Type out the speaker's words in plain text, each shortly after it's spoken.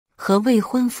和未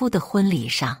婚夫的婚礼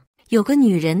上，有个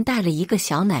女人带了一个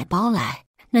小奶包来，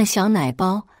那小奶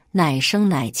包奶声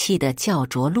奶气地叫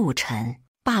着陆晨。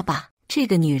爸爸，这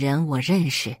个女人我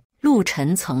认识。陆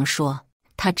晨曾说，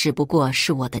她只不过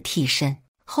是我的替身。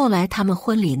后来他们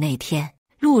婚礼那天，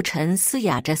陆晨嘶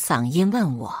哑着嗓音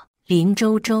问我，林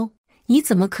周周，你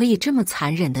怎么可以这么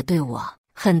残忍地对我？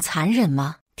很残忍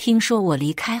吗？听说我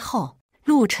离开后，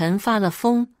陆晨发了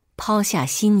疯，抛下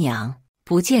新娘，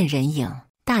不见人影。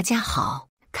大家好，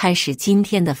开始今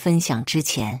天的分享之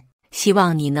前，希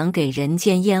望你能给人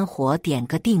间烟火点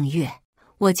个订阅，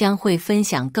我将会分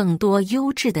享更多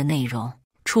优质的内容。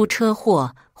出车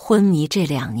祸昏迷这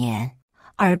2年，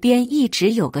耳边一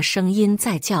直有个声音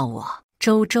在叫我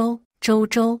周周周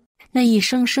周，那一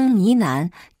声声呢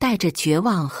喃带着绝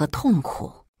望和痛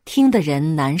苦，听得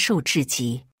人难受至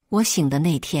极。我醒的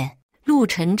那天，陆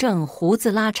晨正胡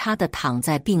子拉碴地躺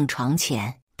在病床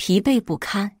前，疲惫不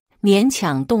堪，勉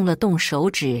强动了动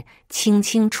手指，轻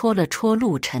轻戳了戳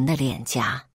陆晨的脸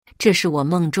颊。这是我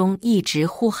梦中一直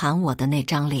呼喊我的那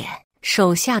张脸。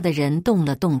手下的人动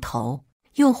了动头，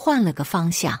又换了个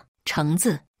方向。橙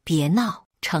子，别闹！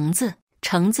橙子，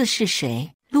橙子是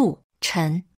谁？陆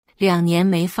晨2年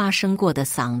没发生过的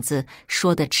嗓子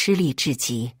说得吃力至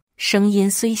极，声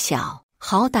音虽小，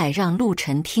好歹让陆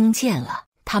晨听见了。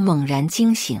他猛然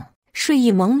惊醒，睡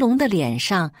意朦胧的脸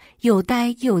上又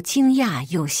呆又惊讶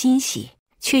又欣喜，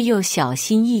却又小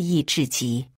心翼翼至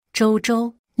极。周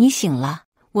周，你醒了！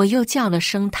我又叫了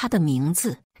声他的名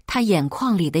字，他眼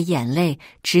眶里的眼泪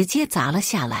直接砸了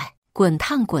下来，滚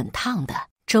烫滚烫的。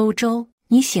周周，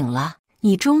你醒了！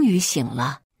你终于醒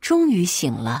了，终于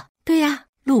醒了。对呀，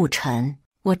陆晨，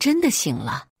我真的醒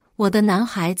了。我的男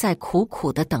孩在苦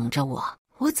苦地等着我，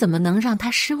我怎么能让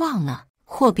他失望呢？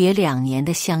阔别2年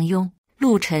的相拥，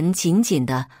陆晨紧紧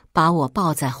地把我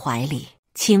抱在怀里，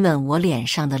亲吻我脸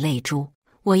上的泪珠。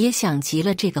我也想极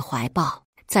了这个怀抱，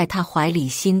在他怀里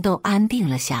心都安定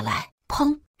了下来。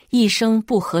砰！一声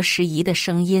不合时宜的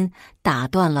声音打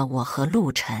断了我和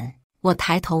陆晨。我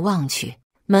抬头望去，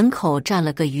门口站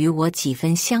了个与我几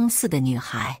分相似的女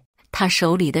孩，她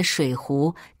手里的水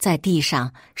壶在地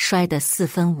上摔得4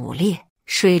分5裂，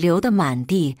水流得满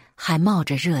地，还冒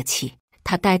着热气。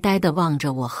她呆呆地望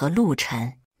着我和陆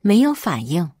晨，没有反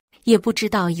应，也不知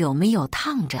道有没有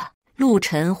烫着。陆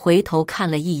晨回头看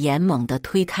了一眼，猛地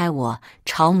推开我，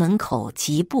朝门口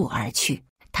疾步而去。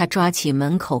他抓起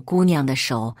门口姑娘的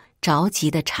手，着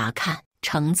急地查看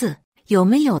橙子有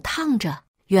没有烫着。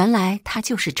原来他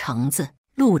就是橙子。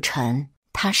陆晨，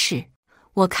他是。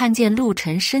我看见陆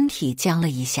晨身体僵了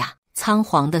一下，仓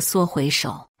皇地缩回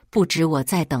手。不止我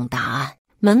在等答案，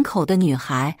门口的女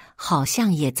孩好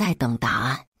像也在等答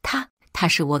案。她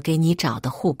是我给你找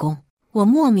的护工。我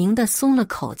莫名地松了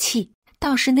口气。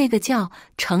倒是那个叫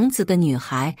橙子的女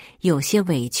孩有些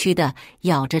委屈地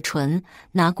咬着唇，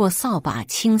拿过扫把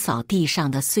清扫地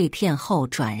上的碎片后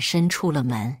转身出了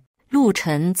门。陆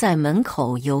晨在门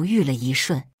口犹豫了一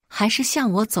瞬，还是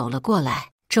向我走了过来。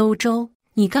周周，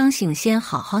你刚醒，先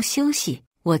好好休息，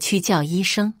我去叫医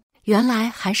生。原来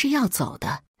还是要走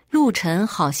的。陆晨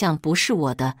好像不是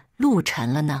我的陆晨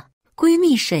了呢。闺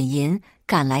蜜沈银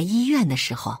赶来医院的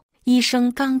时候，医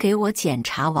生刚给我检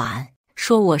查完，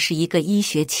说我是一个医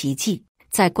学奇迹，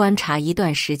再观察一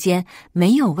段时间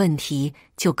没有问题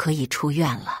就可以出院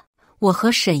了。我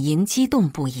和沈银激动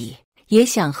不已，也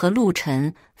想和陆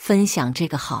晨分享这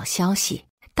个好消息，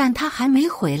但他还没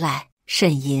回来。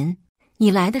沈银，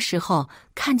你来的时候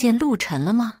看见陆晨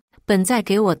了吗？本在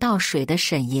给我倒水的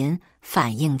沈银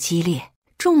反应激烈，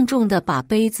重重地把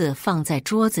杯子放在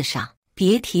桌子上，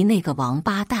别提那个王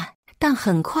八蛋。但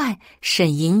很快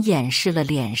沈银掩饰了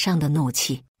脸上的怒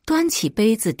气，端起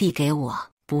杯子递给我。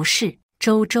不是，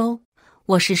周周，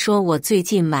我是说我最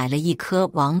近买了一颗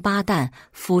王八蛋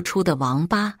孵出的王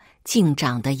八，竟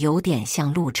长得有点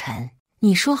像陆晨，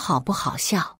你说好不好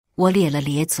笑？我咧了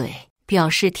咧嘴，表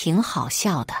示挺好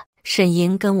笑的。沈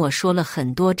银跟我说了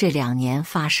很多这2年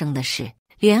发生的事，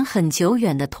连很久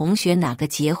远的同学哪个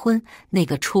结婚，那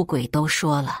个出轨都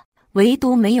说了，唯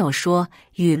独没有说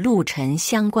与陆晨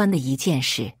相关的一件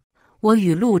事。我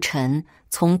与陆晨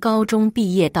从高中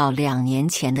毕业到2年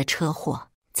前的车祸，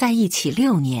在一起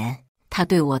6年，他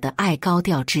对我的爱高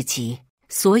调至极，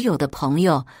所有的朋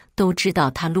友都知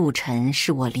道他陆晨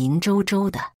是我林周周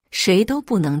的，谁都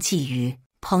不能觊觎。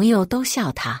朋友都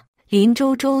笑他林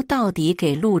周周到底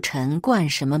给陆晨灌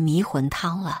什么迷魂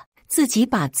汤了，自己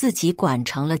把自己管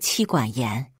成了妻管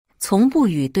严，从不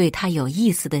与对他有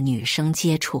意思的女生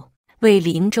接触，为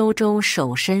林周周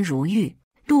守身如玉。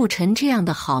陆晨这样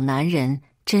的好男人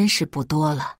真是不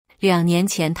多了。2年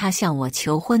前他向我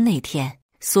求婚那天，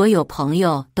所有朋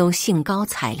友都兴高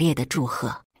采烈地祝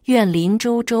贺，愿林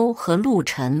周周和陆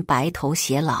晨白头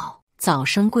偕老，早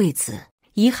生贵子。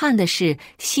遗憾的是，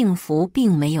幸福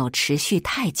并没有持续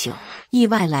太久。意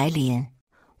外来临，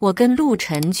我跟陆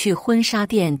晨去婚纱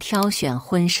店挑选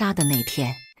婚纱的那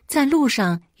天，在路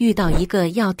上遇到一个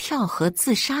要跳河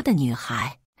自杀的女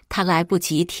孩，她来不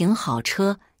及停好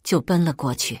车就奔了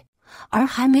过去，而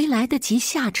还没来得及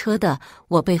下车的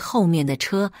我被后面的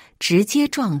车直接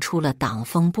撞出了挡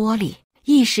风玻璃，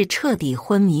意识彻底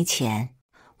昏迷前，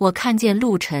我看见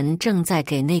陆晨正在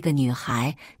给那个女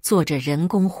孩做着人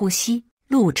工呼吸。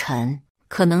陆晨，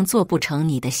可能做不成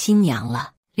你的新娘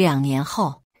了。2年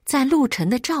后，在陆晨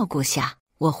的照顾下，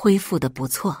我恢复得不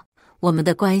错，我们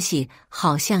的关系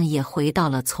好像也回到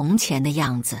了从前的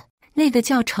样子。那个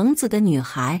叫橙子的女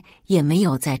孩也没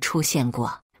有再出现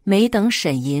过。没等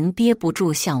沈银憋不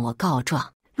住向我告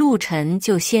状，陆晨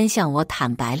就先向我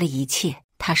坦白了一切。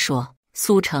他说，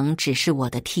苏成只是我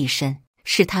的替身，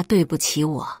是他对不起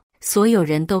我。所有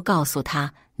人都告诉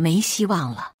他没希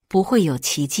望了，不会有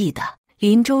奇迹的。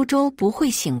林周周不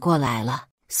会醒过来了。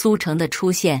苏成的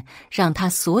出现让他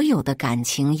所有的感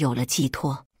情有了寄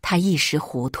托，他一时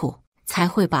糊涂才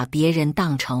会把别人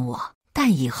当成我，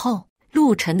但以后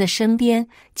陆晨的身边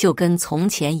就跟从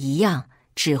前一样，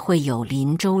只会有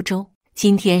林周周。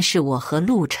今天是我和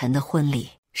陆晨的婚礼，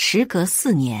时隔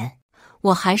4年，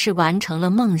我还是完成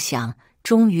了梦想，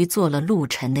终于做了陆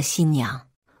晨的新娘。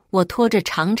我拖着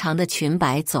长长的裙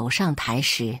摆走上台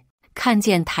时，看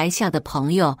见台下的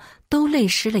朋友都泪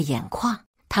湿了眼眶，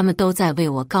他们都在为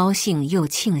我高兴又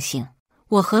庆幸。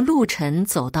我和陆晨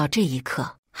走到这一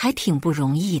刻还挺不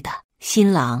容易的。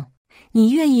新郎，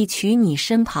你愿意娶你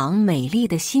身旁美丽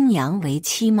的新娘为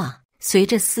妻吗？随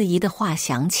着司仪的话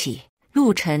响起，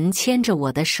陆晨牵着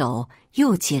我的手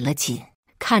又紧了紧，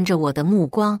看着我的目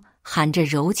光含着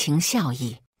柔情笑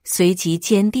意，随即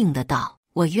坚定地道，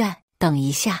我愿。等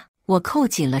一下，我扣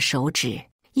紧了手指。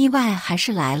意外还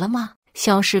是来了吗？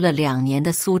消失了2年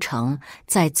的苏成，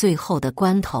在最后的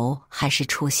关头还是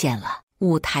出现了。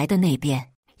舞台的那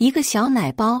边，一个小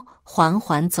奶包缓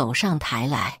缓走上台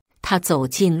来，他走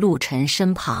进陆晨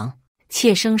身旁，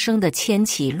怯生生地牵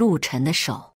起陆晨的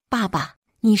手。爸爸，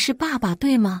你是爸爸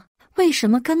对吗？为什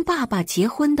么跟爸爸结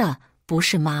婚的不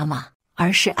是妈妈，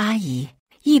而是阿姨？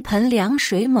一盆凉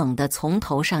水猛地从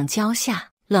头上浇下，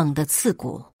冷得刺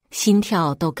骨，心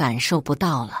跳都感受不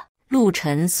到了。陆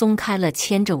晨松开了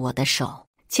牵着我的手，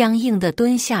僵硬地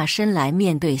蹲下身来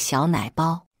面对小奶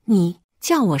包。你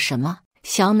叫我什么？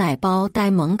小奶包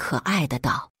呆萌可爱的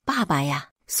道。爸爸呀。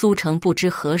苏成不知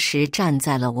何时站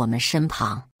在了我们身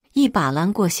旁，一把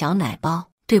拦过小奶包。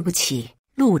对不起，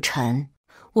陆晨，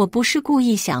我不是故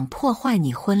意想破坏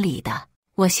你婚礼的，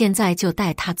我现在就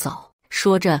带他走。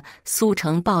说着，苏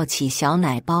成抱起小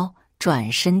奶包，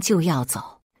转身就要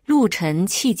走。陆晨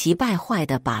气急败坏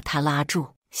地把他拉住。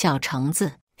小橙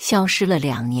子，消失了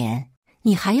2年，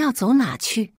你还要走哪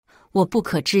去？我不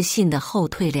可置信地后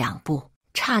退2步，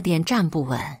差点站不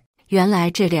稳。原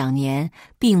来这2年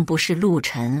并不是陆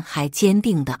晨还坚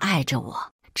定地爱着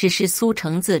我，只是苏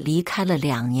橙子离开了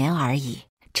2年而已，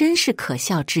真是可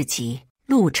笑至极。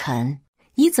陆晨，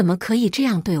你怎么可以这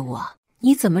样对我？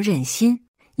你怎么忍心？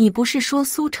你不是说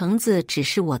苏橙子只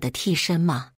是我的替身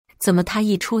吗？怎么他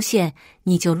一出现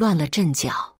你就乱了阵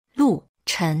脚？陆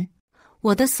晨，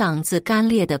我的嗓子干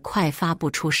裂得快发不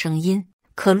出声音，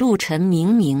可陆晨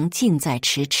明明近在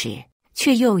咫尺，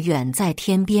却又远在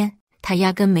天边。他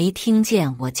压根没听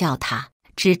见我叫他，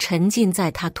只沉浸在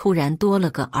他突然多了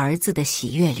个儿子的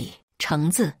喜悦里。橙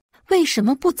子，为什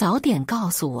么不早点告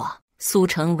诉我？苏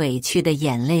成委屈的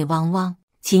眼泪汪汪，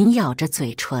紧咬着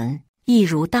嘴唇，一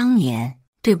如当年。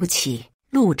对不起，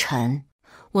陆晨，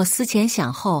我思前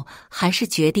想后，还是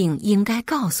决定应该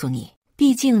告诉你，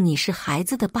毕竟你是孩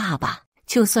子的爸爸。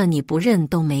就算你不认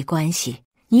都没关系，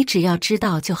你只要知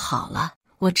道就好了。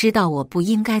我知道我不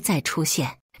应该再出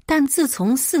现，但自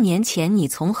从4年前你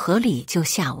从河里救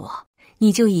下我，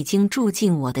你就已经住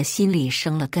进我的心里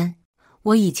生了根。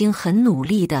我已经很努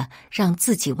力的让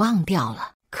自己忘掉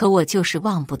了，可我就是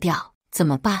忘不掉，怎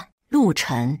么办？陆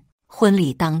晨，婚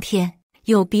礼当天，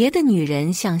有别的女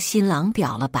人向新郎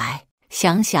表了白，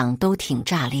想想都挺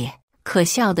炸裂。可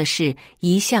笑的是，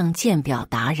一向鉴表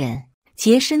达人、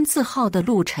洁身自好的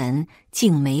陆晨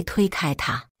竟没推开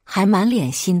他，还满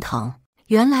脸心疼。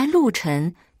原来陆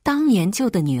晨当年救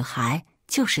的女孩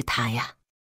就是他呀！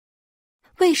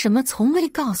为什么从未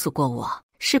告诉过我？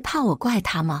是怕我怪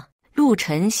他吗？陆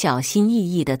晨小心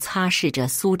翼翼地擦拭着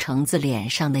苏橙子脸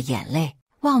上的眼泪，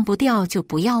忘不掉就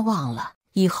不要忘了，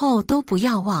以后都不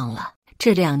要忘了。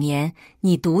这2年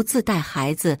你独自带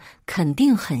孩子肯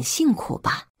定很辛苦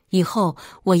吧？以后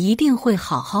我一定会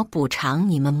好好补偿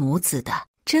你们母子的。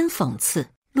真讽刺，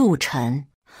陆晨，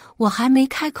我还没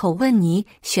开口问你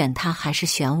选他还是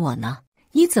选我呢，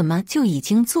你怎么就已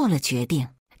经做了决定？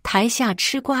台下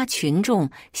吃瓜群众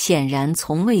显然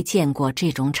从未见过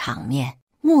这种场面，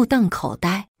目瞪口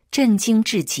呆，震惊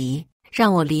至极，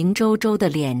让我林周周的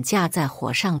脸架在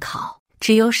火上烤。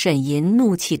只有沈银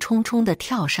怒气冲冲地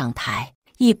跳上台，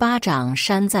一巴掌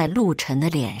扇在陆晨的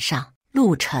脸上。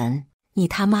陆晨，你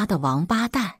他妈的王八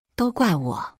蛋，都怪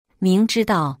我，明知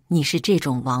道你是这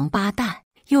种王八蛋，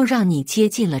又让你接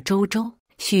近了周周。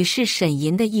许是沈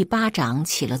银的一巴掌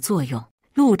起了作用，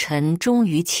陆晨终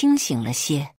于清醒了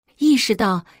些，意识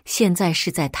到现在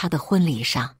是在他的婚礼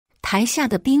上，台下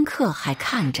的宾客还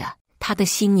看着，他的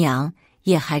新娘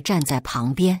也还站在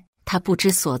旁边。他不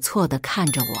知所措地看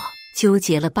着我，纠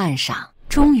结了半晌，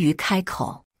终于开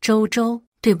口：周周，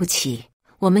对不起，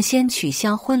我们先取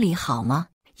消婚礼好吗？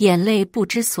眼泪不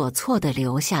知所措地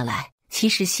流下来，其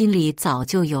实心里早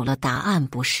就有了答案，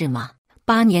不是吗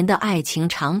？8年的爱情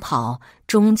长跑，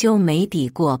终究没抵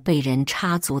过被人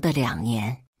插足的2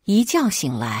年。一觉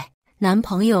醒来，男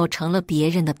朋友成了别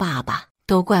人的爸爸，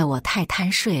都怪我太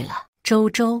贪睡了。周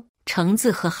周，橙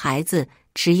子和孩子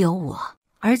只有我，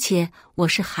而且我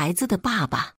是孩子的爸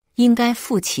爸，应该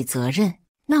负起责任。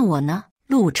那我呢？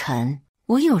陆晨，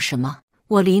我有什么？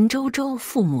我林周周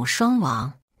父母双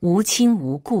亡，无亲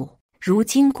无故，如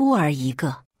今孤儿一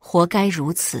个，活该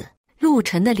如此。陆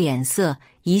晨的脸色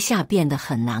一下变得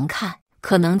很难看，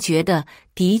可能觉得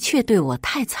的确对我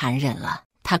太残忍了，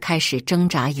他开始挣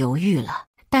扎犹豫了。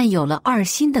但有了2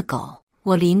心的狗，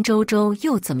我林周周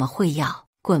又怎么会要？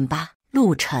滚吧，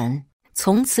陆晨！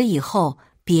从此以后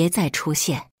别再出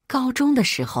现。高中的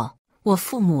时候，我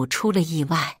父母出了意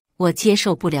外，我接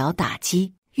受不了打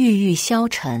击，郁郁消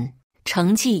沉，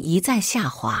成绩一再下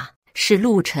滑。是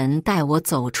陆晨带我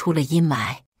走出了阴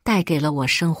霾，带给了我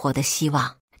生活的希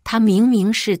望。他明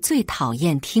明是最讨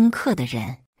厌听课的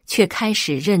人，却开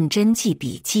始认真记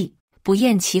笔记，不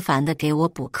厌其烦地给我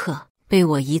补课，被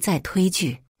我一再推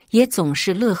拒，也总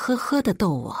是乐呵呵地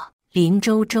逗我。林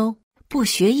周周，不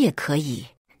学也可以，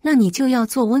那你就要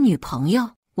做我女朋友？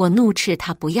我怒斥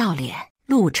他不要脸。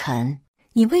陆晨，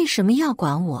你为什么要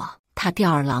管我？他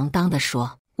吊儿郎当地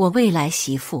说，我未来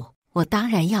媳妇，我当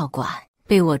然要管。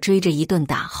被我追着一顿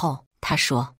打后，他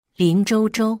说，林周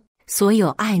周，所有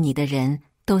爱你的人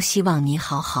都希望你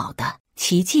好好的。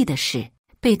奇迹的是，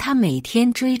被他每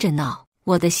天追着闹，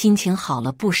我的心情好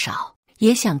了不少，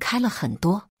也想开了很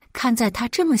多。看在他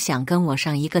这么想跟我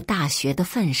上一个大学的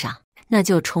份上，那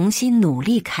就重新努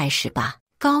力开始吧。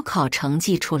高考成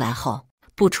绩出来后，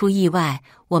不出意外，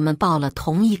我们报了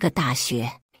同一个大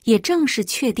学，也正式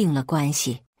确定了关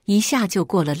系。一下就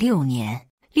过了6年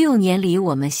，6年里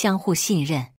我们相互信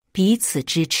任，彼此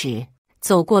支持，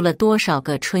走过了多少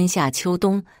个春夏秋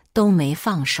冬都没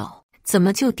放手，怎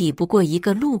么就抵不过一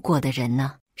个路过的人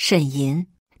呢？沈银，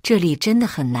这里真的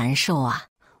很难受啊！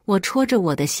我戳着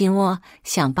我的心窝，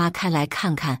想扒开来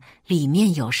看看里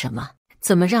面有什么，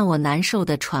怎么让我难受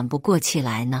得喘不过气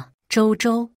来呢？周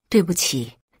周，对不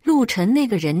起，陆晨那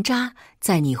个人渣，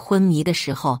在你昏迷的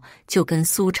时候就跟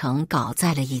苏成搞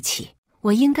在了一起，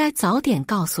我应该早点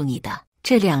告诉你的。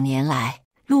这2年来，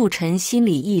陆晨心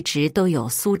里一直都有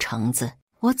苏成子，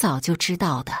我早就知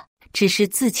道的，只是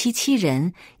自欺欺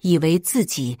人，以为自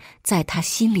己在他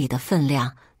心里的分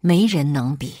量没人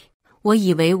能比。我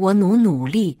以为我努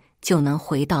力就能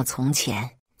回到从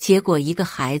前，结果一个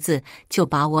孩子就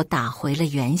把我打回了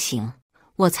原形。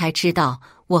我才知道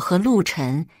我和陆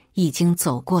晨已经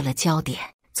走过了交点，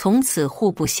从此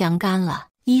互不相干了。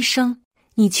医生，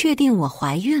你确定我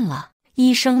怀孕了？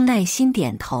医生耐心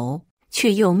点头，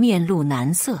却又面露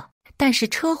难色。但是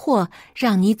车祸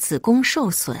让你子宫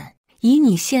受损，以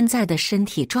你现在的身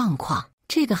体状况，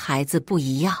这个孩子不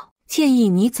宜要，建议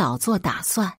你早做打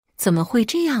算。怎么会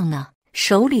这样呢？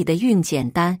手里的孕检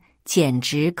单简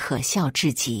直可笑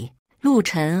至极。陆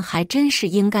晨还真是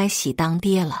应该喜当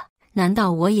爹了，难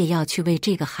道我也要去为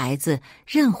这个孩子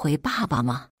认回爸爸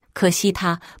吗？可惜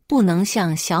他不能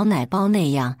像小奶包那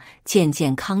样健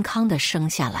健康康地生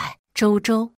下来。周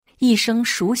周，一声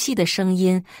熟悉的声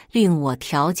音令我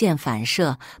条件反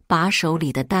射把手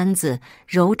里的单子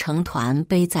揉成团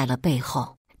背在了背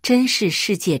后。真是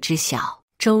世界之小。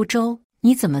周周，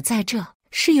你怎么在这？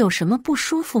是有什么不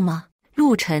舒服吗？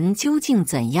陆晨究竟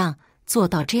怎样做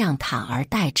到这样坦而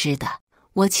待之的？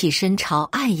我起身朝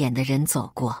碍眼的人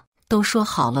走过，都说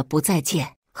好了不再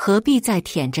见，何必再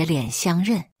舔着脸相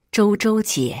认？周周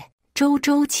姐，周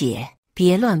周姐，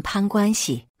别乱攀关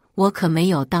系，我可没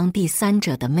有当第三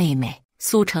者的妹妹。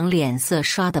苏成脸色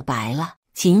刷得白了，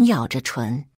紧咬着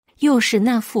唇，又是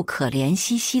那副可怜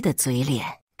兮兮的嘴脸。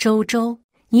周周，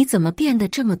你怎么变得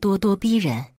这么咄咄逼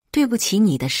人？对不起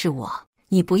你的是我，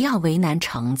你不要为难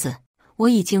橙子，我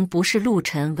已经不是陆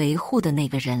晨维护的那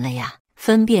个人了呀。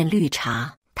分辨绿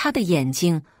茶，他的眼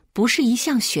睛不是一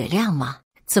向雪亮吗？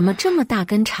怎么这么大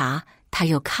根茶他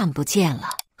又看不见了？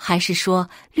还是说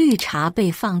绿茶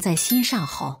被放在心上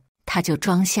后他就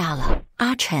装瞎了？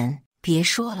阿晨，别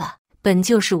说了，本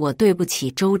就是我对不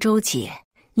起周周姐，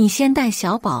你先带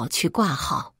小宝去挂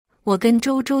号，我跟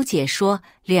周周姐说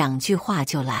2句话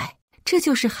就来，这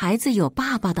就是孩子有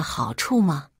爸爸的好处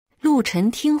吗？陆晨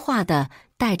听话的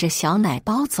带着小奶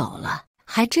包走了，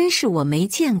还真是我没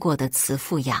见过的慈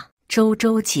父样。周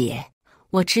周姐，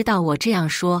我知道我这样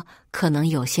说可能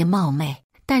有些冒昧，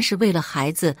但是为了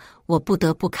孩子我不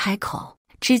得不开口。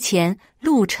之前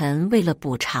陆晨为了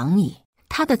补偿你，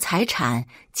他的财产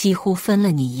几乎分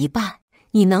了你一半，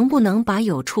你能不能把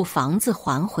有处房子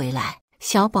还回来？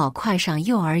小宝快上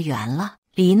幼儿园了，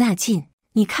离那近，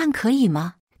你看可以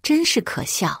吗？真是可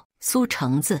笑。苏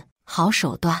橙子，好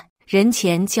手段，人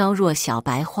前娇弱小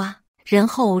白花，人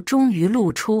后终于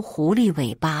露出狐狸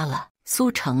尾巴了。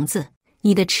苏橙子，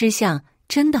你的吃相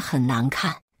真的很难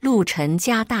看。陆晨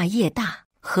家大业大，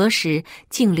何时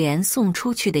竟连送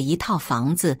出去的一套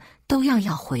房子都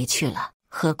要回去了？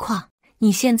何况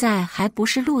你现在还不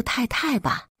是陆太太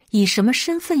吧？以什么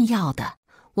身份要的？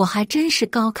我还真是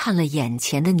高看了眼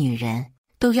前的女人，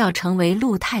都要成为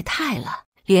陆太太了，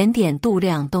连点度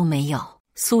量都没有。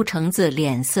苏橙子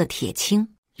脸色铁青，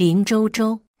林周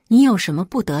周，你有什么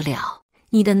不得了？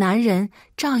你的男人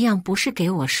照样不是给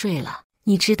我睡了。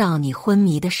你知道你昏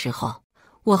迷的时候，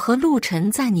我和陆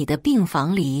晨在你的病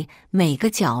房里每个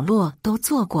角落都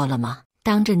坐过了吗？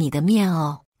当着你的面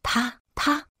哦。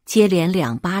他接连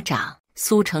2巴掌。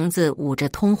苏橙子捂着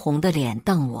通红的脸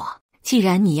瞪我，既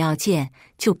然你要见，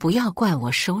就不要怪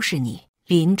我收拾你。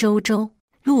林周周，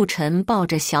陆晨抱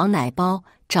着小奶包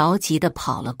着急地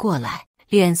跑了过来，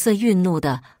脸色愠怒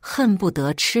的恨不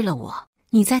得吃了我。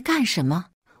你在干什么？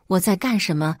我在干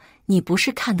什么？你不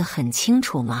是看得很清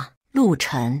楚吗？陆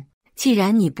晨，既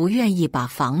然你不愿意把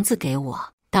房子给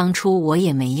我，当初我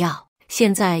也没要，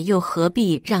现在又何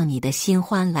必让你的新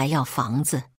欢来要房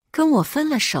子？跟我分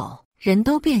了手，人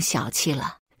都变小气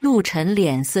了。陆晨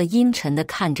脸色阴沉地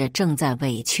看着正在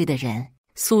委屈的人。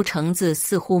苏橙子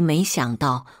似乎没想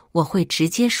到我会直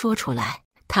接说出来，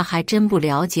他还真不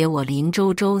了解我。林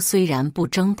周周虽然不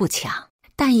争不抢，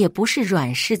但也不是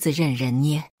软柿子任人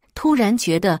捏。突然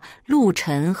觉得陆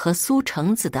晨和苏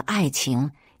橙子的爱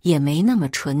情也没那么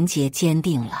纯洁坚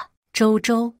定了。周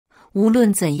周，无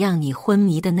论怎样，你昏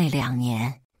迷的那2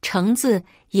年，橙子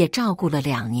也照顾了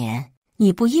2年，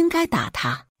你不应该打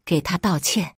他，给他道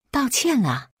歉。道歉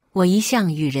啊！我一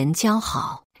向与人交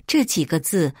好，这几个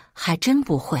字还真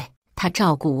不会。他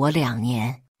照顾我2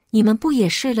年，你们不也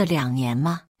睡了2年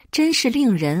吗？真是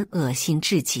令人恶心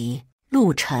至极。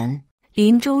陆晨，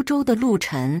林周周的陆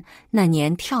晨那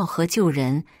年跳河救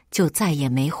人，就再也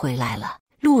没回来了。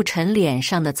陆晨脸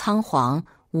上的仓皇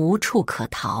无处可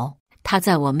逃，他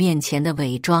在我面前的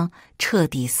伪装彻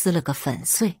底撕了个粉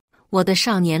碎。我的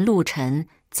少年陆晨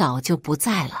早就不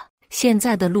在了，现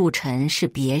在的陆晨是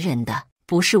别人的，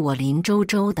不是我林周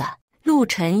周的。陆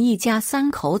晨一家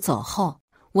3口走后，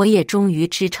我也终于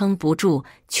支撑不住，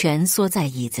蜷缩在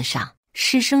椅子上，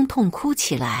失声痛哭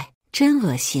起来。真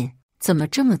恶心，怎么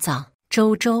这么脏？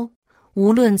周周，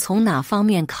无论从哪方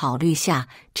面考虑下，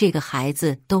这个孩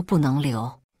子都不能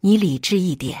留。你理智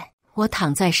一点。我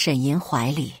躺在沈银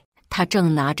怀里，他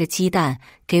正拿着鸡蛋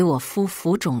给我敷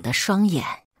浮肿的双眼。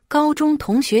高中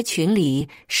同学群里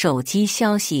手机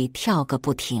消息跳个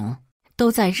不停，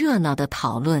都在热闹地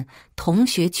讨论同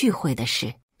学聚会的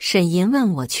事。沈银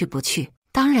问我去不去，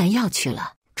当然要去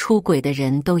了，出轨的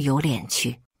人都有脸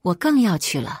去，我更要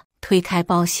去了。推开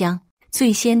包厢，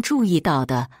最先注意到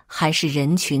的还是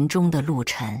人群中的陆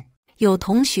晨，有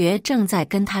同学正在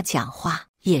跟他讲话。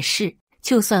也是，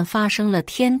就算发生了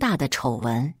天大的丑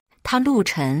闻，他陆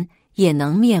晨也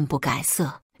能面不改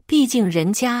色，毕竟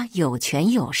人家有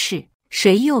权有势，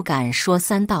谁又敢说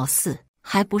3道4？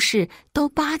还不是都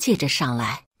巴结着上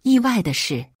来。意外的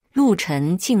是，陆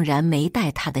晨竟然没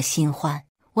带他的新欢。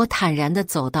我坦然地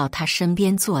走到他身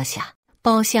边坐下，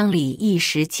包厢里一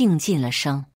时静尽了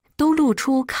声，都露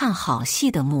出看好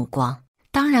戏的目光。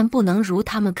当然不能如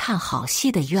他们看好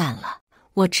戏的愿了，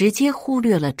我直接忽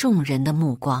略了众人的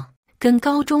目光，跟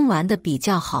高中玩的比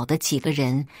较好的几个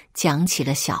人讲起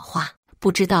了小话。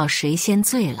不知道谁先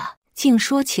醉了，竟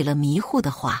说起了迷糊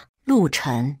的话。陆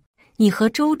晨，你和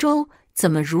周周怎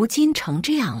么如今成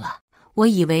这样了？我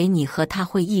以为你和他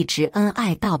会一直恩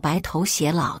爱到白头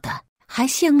偕老的，还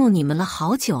羡慕你们了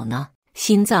好久呢。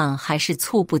心脏还是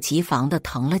猝不及防地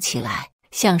疼了起来，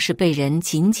像是被人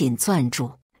紧紧攥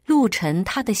住。陆晨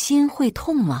他的心会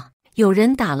痛吗？有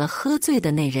人打了喝醉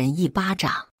的那人一巴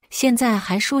掌，现在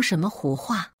还说什么胡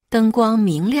话？灯光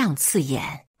明亮刺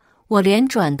眼，我连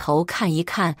转头看一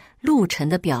看陆晨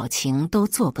的表情都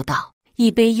做不到。一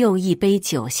杯又一杯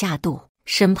酒下肚，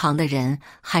身旁的人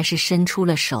还是伸出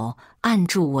了手按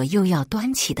住我又要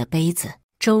端起的杯子。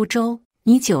周周，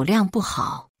你酒量不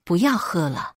好，不要喝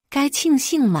了。该庆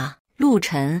幸吗？陆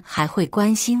晨还会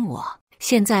关心我。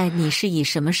现在你是以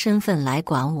什么身份来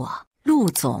管我？陆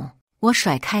总，我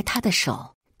甩开他的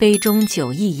手，杯中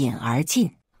酒一饮而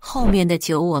尽。后面的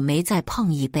酒我没再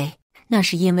碰一杯，那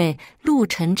是因为陆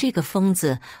晨这个疯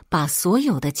子把所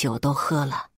有的酒都喝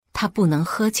了。他不能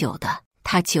喝酒的，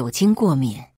他酒精过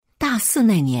敏。大4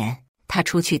那年，他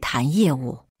出去谈业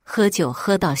务，喝酒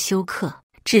喝到休克，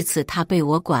至此他被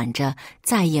我管着，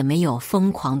再也没有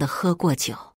疯狂地喝过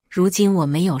酒。如今我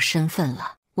没有身份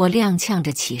了，我踉跄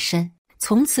着起身，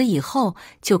从此以后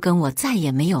就跟我再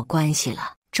也没有关系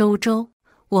了。周周，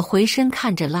我回身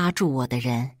看着拉住我的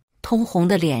人，通红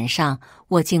的脸上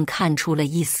我竟看出了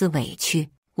一丝委屈。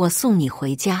我送你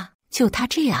回家，就他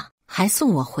这样还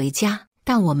送我回家？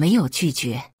但我没有拒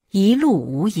绝，一路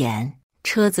无言。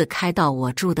车子开到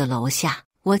我住的楼下，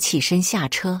我起身下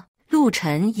车，陆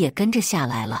晨也跟着下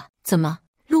来了。怎么，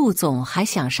陆总还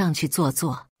想上去坐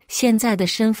坐？现在的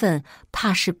身份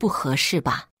怕是不合适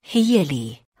吧？黑夜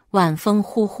里，晚风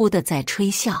呼呼地在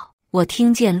吹啸，我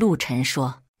听见陆晨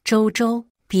说：周周，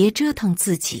别折腾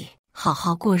自己，好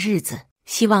好过日子，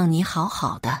希望你好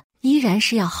好的。依然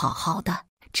是要好好的，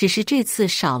只是这次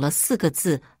少了4个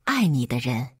字，爱你的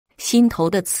人。心头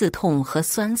的刺痛和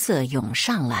酸涩涌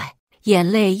上来，眼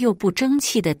泪又不争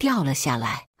气地掉了下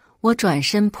来。我转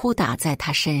身扑打在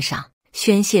他身上，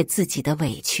宣泄自己的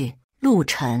委屈。陆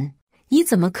晨，你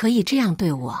怎么可以这样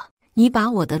对我？你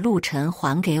把我的陆晨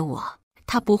还给我，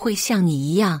他不会像你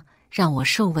一样让我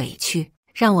受委屈，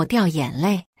让我掉眼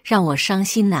泪，让我伤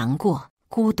心难过，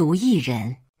孤独一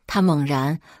人。他猛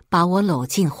然把我搂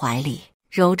进怀里，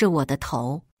揉着我的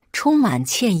头，充满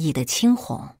歉意的轻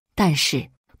哄，但是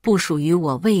不属于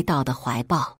我味道的怀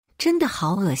抱，真的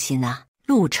好恶心啊！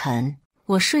陆晨，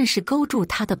我顺势勾住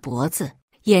他的脖子，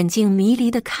眼睛迷离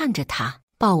地看着他，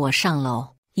抱我上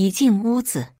楼。一进屋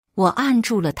子，我按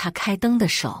住了他开灯的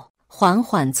手，缓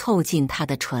缓凑近他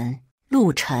的唇。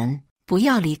陆晨，不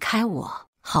要离开我，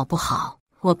好不好？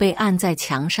我被按在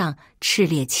墙上，炽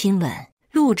烈亲吻。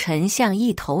陆晨像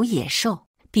一头野兽，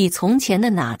比从前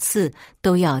的哪次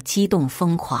都要激动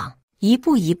疯狂，一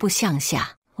步一步向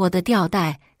下。我的吊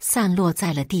带散落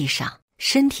在了地上，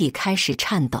身体开始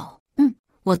颤抖。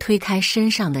我推开身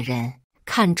上的人，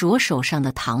看着手上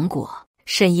的糖果，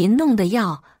沈银弄的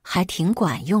药还挺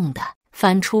管用的。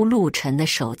翻出陆晨的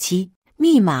手机，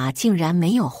密码竟然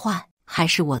没有换，还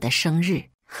是我的生日。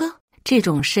呵，这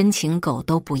种深情狗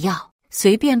都不要，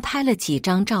随便拍了几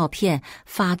张照片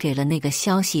发给了那个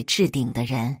消息置顶的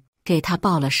人，给他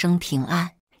报了声平安，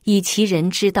以其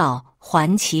人之道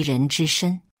还其人之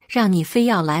身。让你非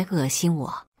要来恶心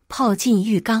我，泡进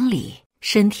浴缸里，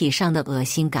身体上的恶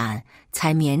心感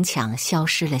才勉强消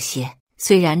失了些。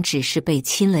虽然只是被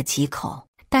亲了几口，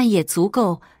但也足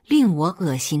够令我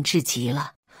恶心至极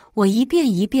了。我一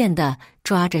遍一遍地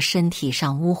抓着身体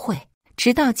上污秽，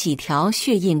直到几条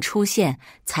血印出现，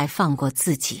才放过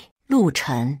自己。陆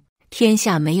晨，天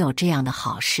下没有这样的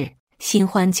好事，新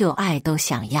欢旧爱都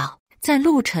想要。在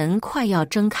陆晨快要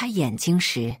睁开眼睛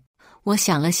时，我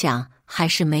想了想，还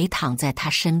是没躺在他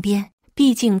身边，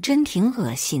毕竟真挺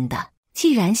恶心的。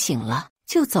既然醒了，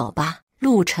就走吧。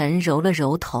陆晨揉了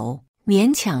揉头，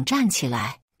勉强站起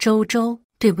来。周周，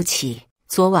对不起，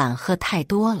昨晚喝太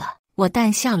多了。我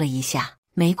淡笑了一下，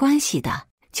没关系的，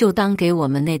就当给我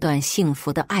们那段幸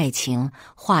福的爱情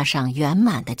画上圆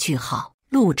满的句号。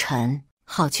陆晨，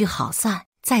好聚好散，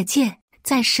再见。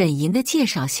在沈银的介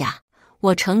绍下，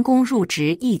我成功入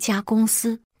职一家公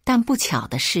司，但不巧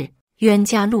的是，冤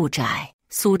家路窄，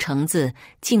苏橙子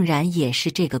竟然也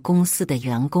是这个公司的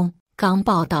员工。刚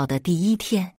报道的第一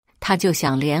天，他就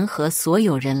想联合所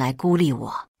有人来孤立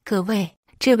我。各位，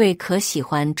这位可喜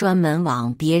欢专门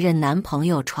往别人男朋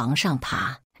友床上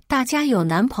爬，大家有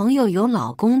男朋友有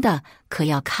老公的可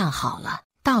要看好了，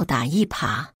倒打一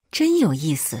耙，真有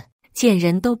意思。见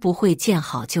人都不会见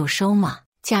好就收嘛。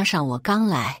加上我刚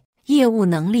来，业务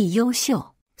能力优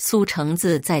秀，苏橙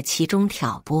子在其中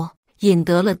挑拨，引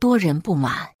得了多人不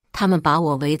满。他们把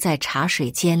我围在茶水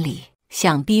间里，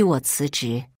想逼我辞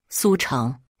职。苏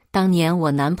橙，当年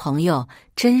我男朋友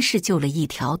真是救了一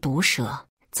条毒蛇，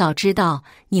早知道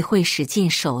你会使尽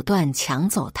手段抢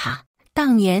走他，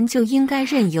当年就应该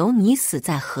任由你死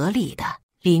在河里的。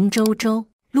林周周，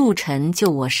陆晨救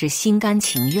我是心甘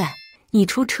情愿，你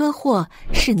出车祸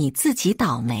是你自己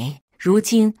倒霉，如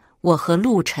今我和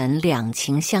陆晨两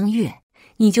情相悦，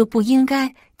你就不应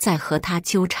该再和他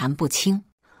纠缠不清。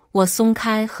我松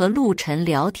开和陆晨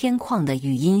聊天框的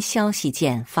语音消息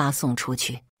键发送出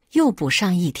去，又补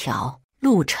上一条：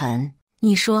陆晨，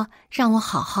你说让我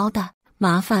好好的，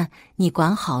麻烦你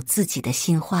管好自己的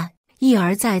新欢，一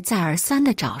而再再而三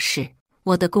的找事，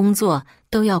我的工作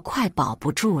都要快保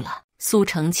不住了。苏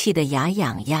成气得牙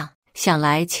痒痒，想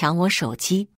来抢我手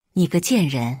机，你个贱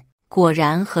人！果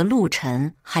然和陆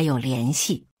晨还有联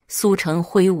系。苏成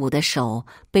挥舞的手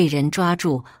被人抓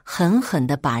住，狠狠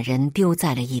地把人丢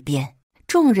在了一边。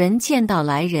众人见到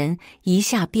来人，一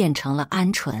下变成了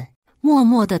鹌鹑，默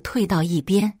默地退到一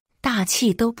边，大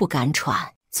气都不敢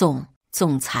喘。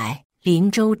总裁林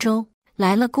周周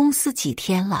来了公司几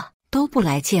天了，都不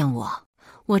来见我，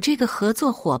我这个合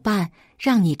作伙伴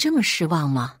让你这么失望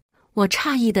吗？我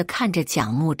诧异地看着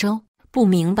蒋木舟，不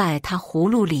明白他葫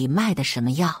芦里卖的什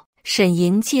么药。沈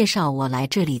银介绍我来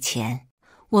这里前，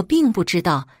我并不知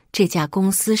道这家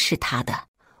公司是他的。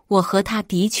我和他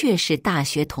的确是大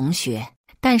学同学，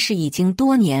但是已经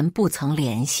多年不曾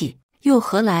联系，又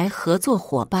何来合作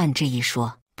伙伴这一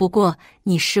说？不过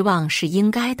你失望是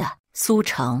应该的，苏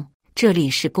成，这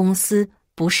里是公司，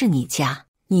不是你家。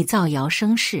你造谣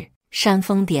生事，煽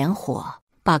风点火，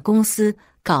把公司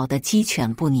搞得鸡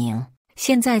犬不宁，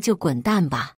现在就滚蛋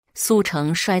吧！苏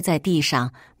成摔在地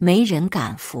上，没人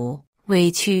敢扶，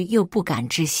委屈又不敢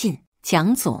置信。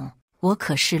蒋总，我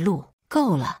可是陆……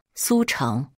够了！苏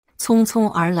成，匆匆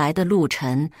而来的陆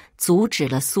晨阻止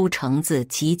了苏成子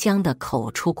即将的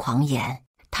口出狂言。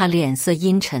他脸色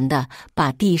阴沉地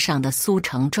把地上的苏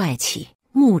成拽起。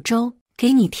木舟，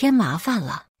给你添麻烦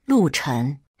了。陆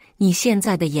晨，你现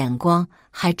在的眼光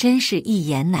还真是一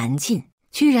言难尽，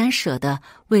居然舍得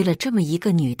为了这么一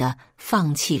个女的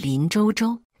放弃林周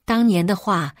周。当年的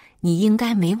话你应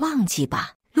该没忘记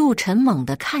吧？陆晨猛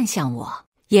地看向我，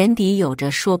眼底有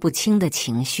着说不清的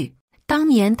情绪。当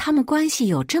年他们关系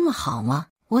有这么好吗？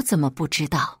我怎么不知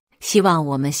道？希望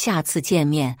我们下次见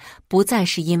面不再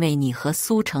是因为你和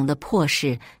苏成的破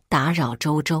事打扰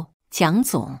周周。蒋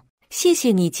总，谢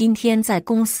谢你今天在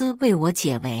公司为我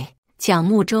解围。蒋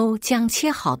木舟将切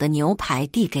好的牛排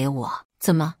递给我。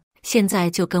怎么，现在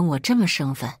就跟我这么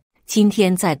生分？今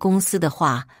天在公司的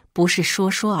话不是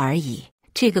说说而已，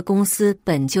这个公司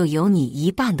本就有你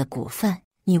一半的股份，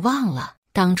你忘了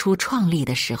当初创立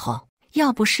的时候，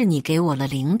要不是你给我了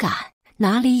灵感，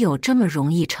哪里有这么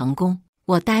容易成功？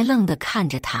我呆愣地看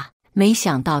着他，没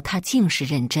想到他竟是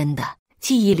认真的。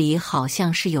记忆里好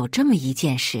像是有这么一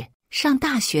件事，上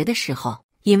大学的时候，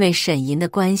因为沈银的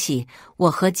关系，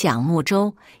我和蒋木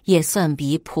舟也算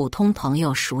比普通朋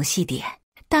友熟悉点。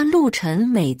但陆晨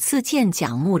每次见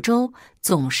蒋木舟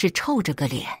总是臭着个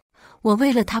脸，我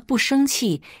为了他不生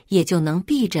气，也就能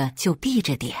避着就避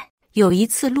着点。有一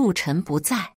次陆晨不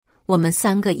在，我们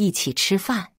三个一起吃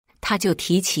饭，他就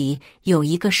提起有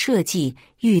一个设计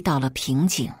遇到了瓶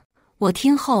颈，我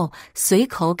听后随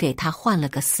口给他换了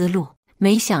个思路，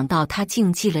没想到他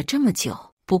竟记了这么久。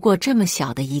不过这么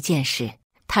小的一件事，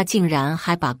他竟然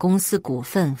还把公司股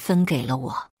份分给了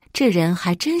我，这人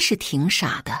还真是挺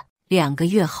傻的。2个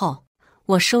月后，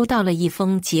我收到了一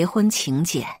封结婚请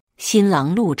柬，新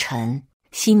郎陆晨，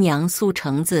新娘苏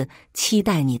橙子期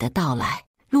待你的到来。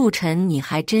陆晨，你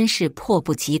还真是迫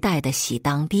不及待的喜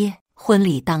当爹。婚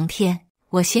礼当天，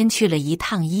我先去了一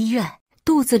趟医院，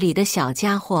肚子里的小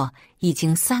家伙已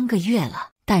经3个月了。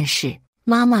但是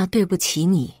妈妈对不起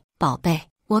你，宝贝。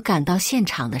我赶到现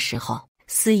场的时候，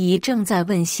司仪正在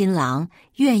问新郎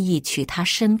愿意娶她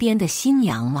身边的新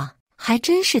娘吗？还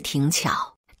真是挺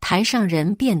巧，台上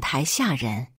人变台下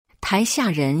人，台下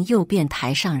人又变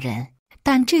台上人。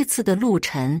但这次的陆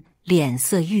晨脸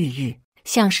色郁郁，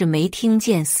像是没听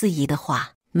见司仪的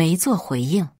话，没做回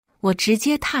应。我直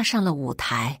接踏上了舞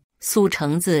台，苏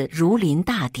橙子如临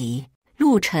大敌，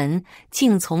陆晨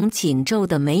竟从紧皱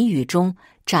的眉宇中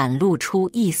展露出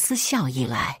一丝笑意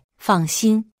来。放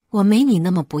心，我没你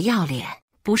那么不要脸，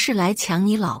不是来抢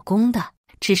你老公的，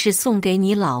只是送给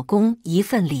你老公一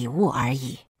份礼物而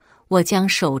已。我将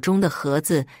手中的盒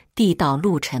子递到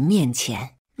陆晨面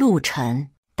前，陆晨，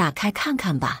打开看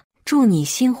看吧，祝你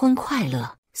新婚快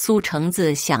乐。苏橙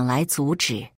子想来阻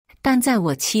止，但在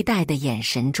我期待的眼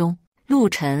神中，陆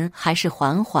晨还是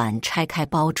缓缓拆开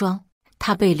包装。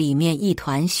他被里面一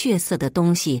团血色的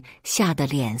东西吓得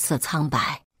脸色苍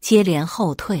白，接连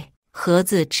后退，盒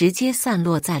子直接散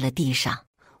落在了地上。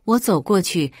我走过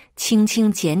去，轻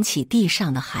轻捡起地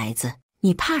上的孩子。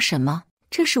你怕什么？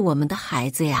这是我们的孩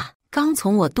子呀，刚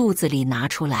从我肚子里拿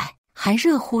出来，还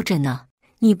热乎着呢。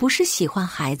你不是喜欢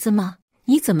孩子吗？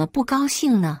你怎么不高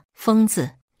兴呢？疯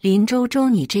子，林周周，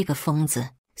你这个疯子！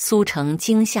苏成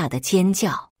惊吓的尖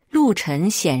叫。陆晨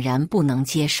显然不能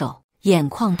接受，眼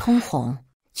眶通红，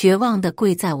绝望地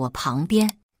跪在我旁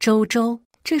边。周周，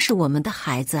这是我们的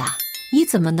孩子啊，你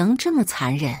怎么能这么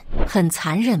残忍？很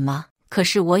残忍吗？可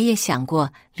是我也想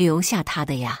过留下他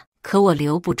的呀，可我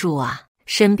留不住啊。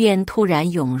身边突然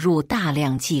涌入大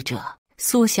量记者。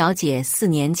苏小姐4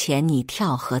年前你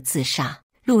跳河自杀，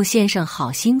陆先生好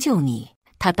心救你，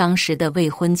他当时的未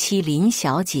婚妻林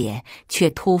小姐却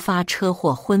突发车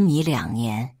祸昏迷2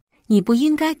年，你不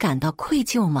应该感到愧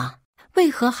疚吗？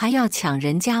为何还要抢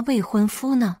人家未婚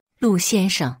夫呢？陆先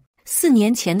生，4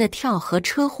年前的跳河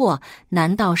车祸，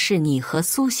难道是你和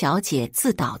苏小姐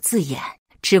自导自演，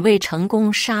只为成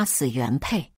功杀死原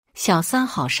配，小三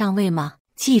好上位吗？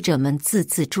记者们字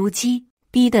字珠玑，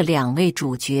逼得2位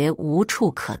主角无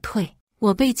处可退。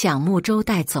我被蒋木舟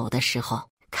带走的时候，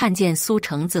看见苏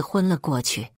橙子昏了过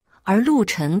去，而陆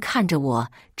晨看着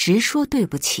我直说对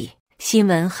不起。新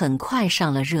闻很快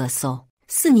上了热搜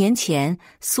，4年前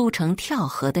苏橙跳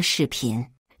河的视频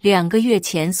，2个月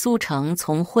前苏橙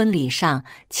从婚礼上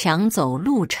抢走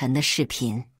陆晨的视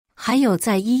频，还有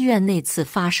在医院那次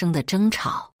发生的争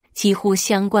吵，几乎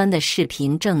相关的视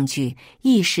频证据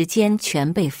一时间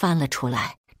全被翻了出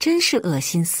来，真是恶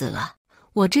心死了。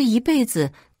我这一辈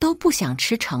子都不想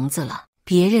吃橙子了，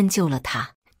别人救了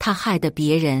他，他害得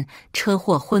别人车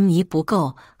祸昏迷不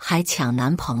够，还抢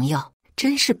男朋友，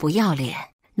真是不要脸。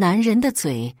男人的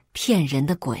嘴骗人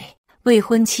的鬼，未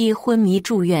婚妻昏迷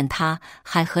住院，他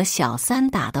还和小三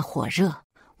打得火热。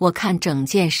我看整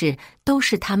件事都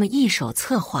是他们一手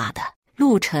策划的。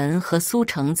陆晨和苏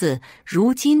橙子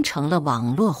如今成了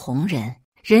网络红人，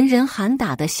人人喊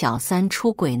打的小三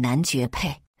出轨男绝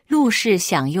配。陆氏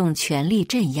想用权力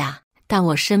镇压，但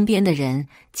我身边的人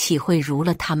岂会如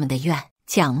了他们的愿？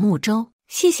蒋木舟，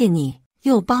谢谢你，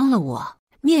又帮了我。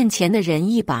面前的人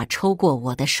一把抽过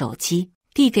我的手机，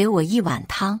递给我1碗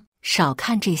汤。少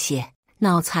看这些，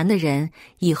脑残的人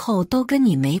以后都跟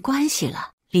你没关系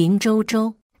了。林周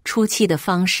周，出气的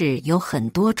方式有很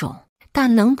多种，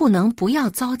但能不能不要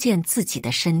糟践自己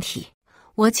的身体？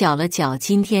我搅了搅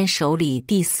今天手里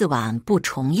第4碗不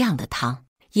重样的汤，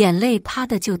眼泪啪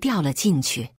的就掉了进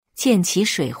去，溅起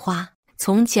水花。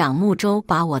从蒋木舟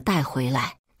把我带回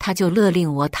来，他就勒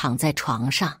令我躺在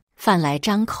床上，饭来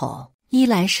张口，衣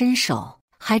来伸手，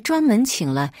还专门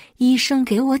请了医生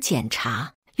给我检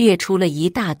查，列出了一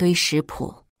大堆食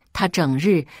谱。他整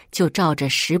日就照着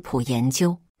食谱研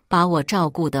究，把我照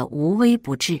顾得无微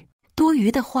不至，多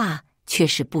余的话却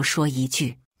是不说一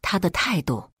句。他的态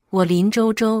度，我林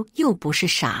周周又不是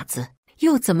傻子，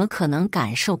又怎么可能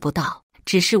感受不到？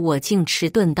只是我竟迟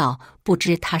钝到不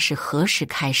知他是何时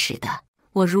开始的。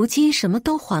我如今什么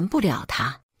都还不了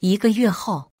他。1个月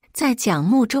后，在蒋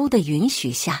木舟的允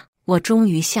许下，我终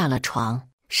于下了床，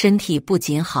身体不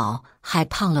仅好，还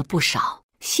胖了不少。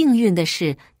幸运的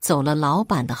是，走了老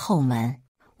板的后门，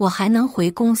我还能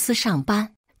回公司上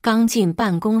班。刚进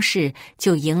办公室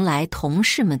就迎来同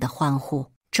事们的欢呼：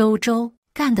周周，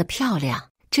干得漂亮，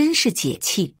真是解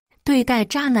气，对待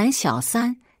渣男小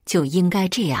三就应该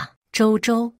这样。周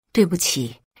周，对不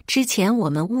起，之前我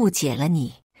们误解了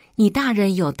你，你大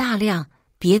人有大量，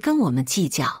别跟我们计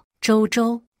较。周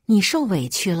周，你受委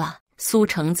屈了。苏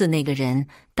橙子那个人，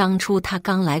当初他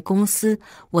刚来公司，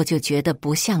我就觉得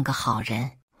不像个好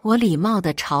人。我礼貌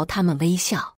地朝他们微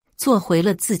笑，坐回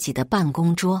了自己的办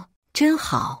公桌。真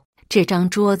好，这张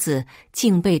桌子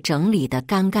竟被整理得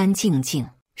干干净净。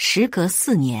时隔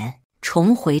4年，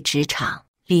重回职场。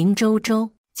林周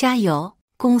周，加油！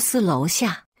公司楼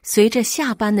下，随着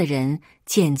下班的人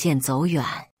渐渐走远，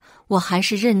我还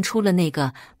是认出了那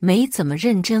个没怎么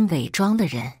认真伪装的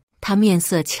人。他面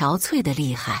色憔悴得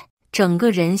厉害，整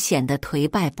个人显得颓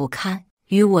败不堪，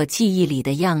与我记忆里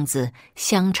的样子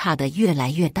相差得越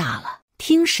来越大了。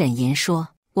听沈银说，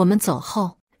我们走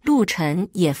后，陆晨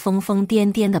也疯疯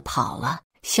癫癫地跑了，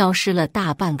消失了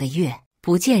大半个月，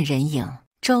不见人影。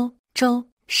周周，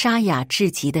沙哑至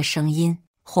极的声音，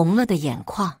红了的眼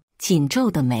眶，紧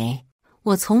皱的眉。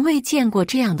我从未见过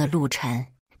这样的陆晨，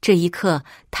这一刻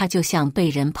他就像被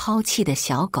人抛弃的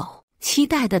小狗，期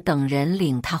待地等人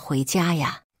领他回家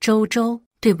呀。周周，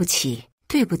对不起，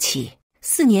对不起。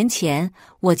4年前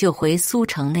我就回苏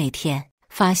城那天，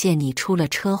发现你出了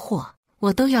车祸，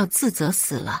我都要自责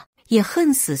死了，也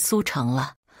恨死苏城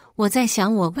了。我在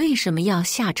想，我为什么要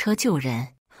下车救人？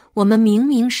我们明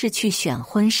明是去选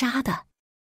婚纱的，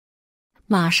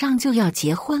马上就要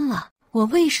结婚了，我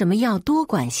为什么要多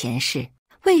管闲事？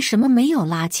为什么没有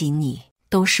拉紧你？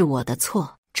都是我的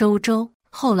错。周周，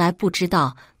后来不知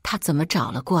道他怎么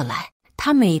找了过来，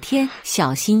他每天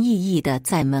小心翼翼地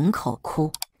在门口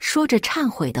哭，说着忏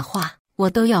悔的话，我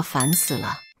都要烦死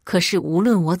了。可是无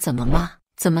论我怎么骂，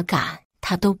怎么赶，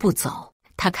他都不走。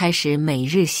他开始每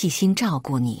日细心照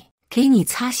顾你，给你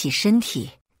擦洗身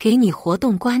体，给你活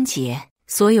动关节。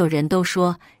所有人都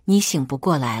说你醒不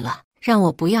过来了，让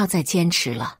我不要再坚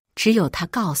持了。只有他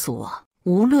告诉我，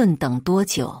无论等多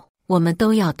久，我们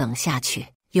都要等下去。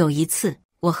有一次，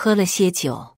我喝了些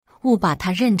酒，误把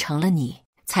他认成了你，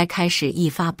才开始一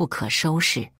发不可收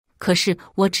拾。可是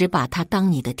我只把他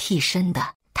当你的替身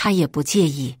的，他也不介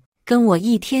意，跟我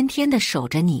一天天的守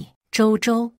着你。周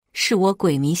周，是我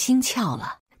鬼迷心窍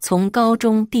了。从高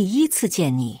中第一次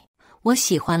见你，我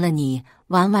喜欢了你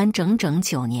完完整整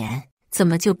9年，怎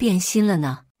么就变心了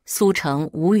呢？苏城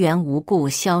无缘无故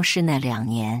消失那2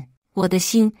年，我的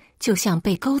心就像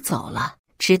被勾走了，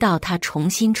直到他重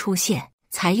新出现，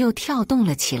才又跳动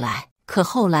了起来。可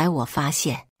后来我发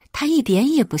现，他一点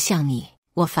也不像你，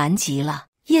我烦极了，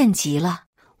厌极了。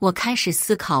我开始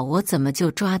思考，我怎么就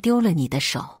抓丢了你的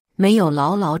手，没有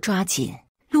牢牢抓紧。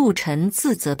陆晨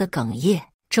自责的哽咽。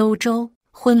周周，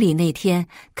婚礼那天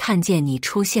看见你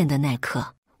出现的那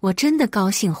刻，我真的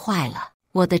高兴坏了。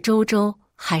我的周周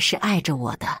还是爱着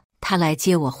我的，他来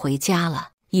接我回家了。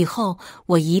以后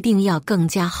我一定要更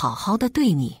加好好的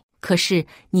对你。可是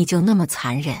你就那么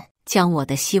残忍，将我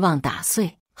的希望打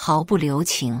碎，毫不留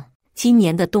情。今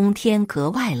年的冬天格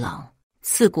外冷，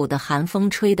刺骨的寒风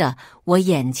吹得我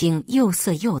眼睛又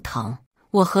涩又疼。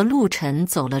我和陆晨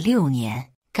走了6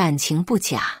年，感情不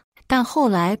假，但后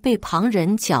来被旁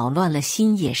人搅乱了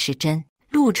心也是真。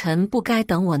陆晨不该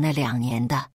等我那2年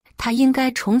的，他应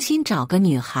该重新找个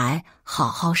女孩好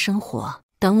好生活。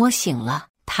等我醒了，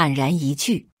坦然一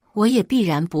句，我也必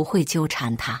然不会纠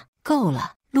缠他。够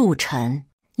了，陆晨，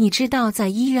你知道在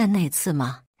医院那次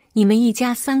吗？你们一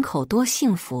家3口多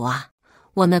幸福啊！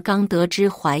我那刚得知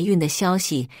怀孕的消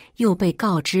息，又被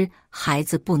告知孩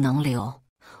子不能留，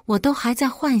我都还在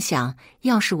幻想，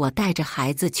要是我带着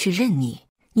孩子去认你，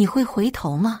你会回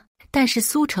头吗？但是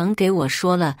苏城给我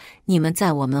说了你们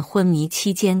在我们昏迷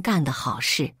期间干的好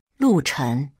事。陆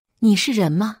晨，你是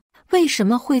人吗？为什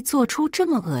么会做出这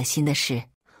么恶心的事？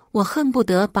我恨不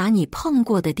得把你碰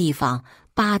过的地方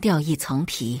扒掉1层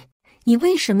皮。你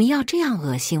为什么要这样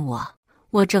恶心我？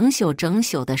我整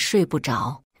宿的睡不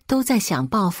着，都在想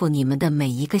报复你们的每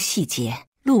一个细节。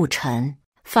陆晨，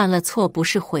犯了错不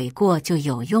是悔过就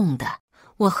有用的，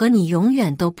我和你永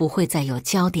远都不会再有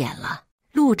焦点了。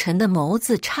陆晨的眸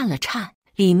子颤了颤，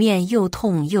里面又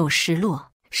痛又失落。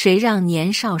谁让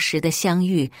年少时的相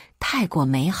遇太过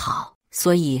美好，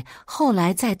所以后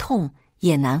来再痛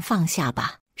也难放下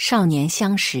吧。少年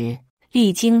相识，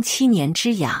历经7年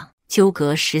之痒，纠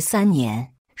葛13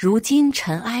年，如今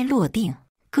尘埃落定，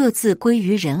各自归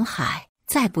于人海，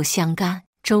再不相干。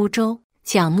周周，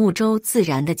蒋木舟自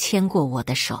然地牵过我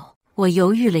的手，我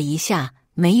犹豫了一下，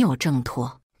没有挣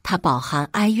脱。他饱含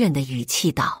哀怨的语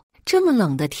气道：这么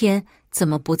冷的天，怎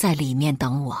么不在里面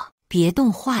等我？别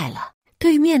冻坏了。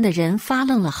对面的人发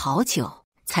愣了好久，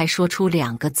才说出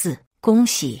2个字：恭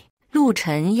喜。陆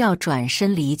晨要转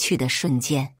身离去的瞬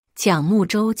间，蒋木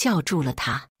舟叫住了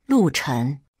他：陆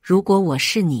晨，如果我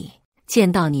是你，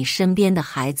见到你身边的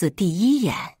孩子第一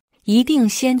眼，一定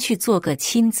先去做个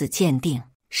亲子鉴定。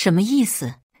什么意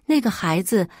思？那个孩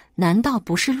子难道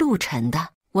不是陆晨的？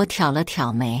我挑了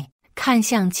挑眉，看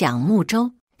向蒋木舟，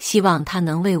希望他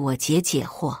能为我解解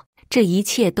惑。这一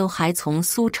切都还从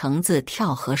苏橙子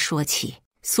跳河说起。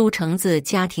苏橙子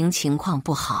家庭情况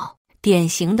不好，典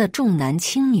型的重男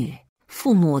轻女，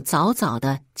父母早早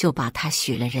的就把她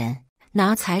许了人，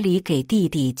拿彩礼给弟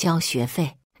弟交学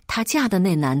费。她嫁的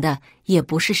那男的也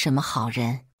不是什么好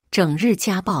人，整日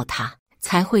家暴她，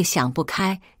才会想不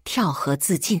开跳河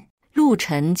自尽。陆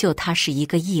晨就她是一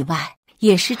个意外，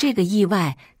也是这个意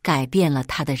外改变了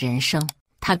她的人生。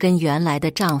她跟原来的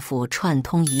丈夫串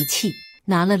通一气，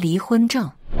拿了离婚证。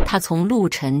她从陆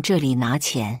晨这里拿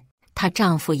钱，她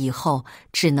丈夫以后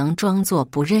只能装作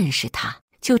不认识她。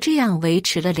就这样维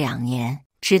持了2年，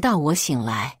直到我醒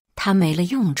来，她没了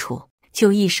用处，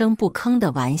就一声不吭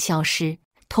的玩消失。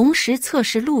同时测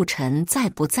试陆晨在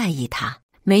不在意她，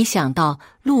没想到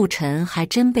陆晨还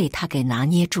真被她给拿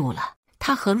捏住了。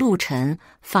她和陆晨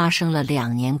发生了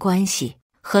2年关系，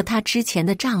和她之前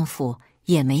的丈夫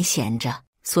也没闲着，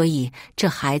所以这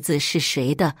孩子是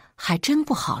谁的还真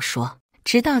不好说。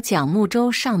直到蒋木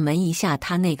舟上门一下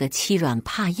她那个欺软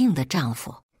怕硬的丈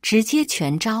夫，直接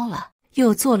全招了，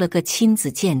又做了个亲子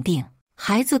鉴定，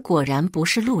孩子果然不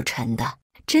是陆晨的，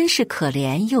真是可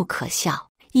怜又可笑。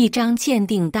一张鉴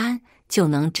定单就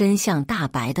能真相大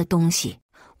白的东西，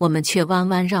我们却弯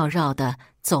弯绕绕的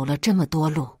走了这么多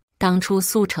路。当初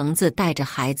苏橙子带着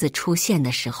孩子出现的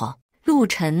时候，陆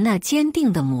晨那坚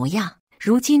定的模样，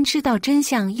如今知道真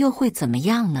相又会怎么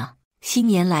样呢？新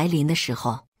年来临的时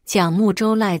候，蒋木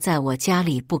舟赖在我家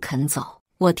里不肯走，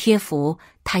我贴符，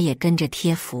他也跟着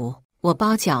贴符；我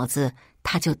包饺子，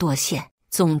他就剁馅。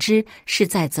总之是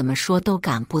再怎么说都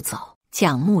赶不走。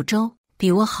蒋木舟，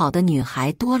比我好的女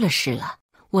孩多了是了，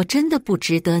我真的不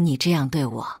值得你这样对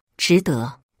我。值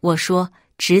得，我说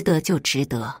值得就值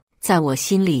得，在我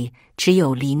心里只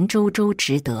有林周周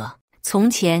值得。从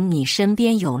前你身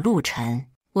边有陆晨，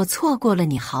我错过了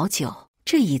你好久，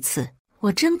这一次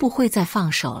我真不会再放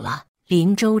手了。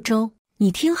林周周，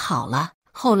你听好了。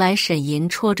后来沈银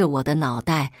戳着我的脑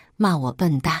袋骂我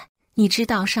笨蛋。你知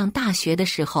道上大学的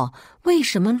时候，为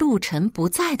什么陆晨不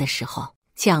在的时候，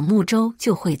蒋木舟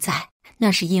就会在？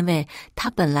那是因为他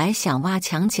本来想挖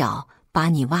墙脚把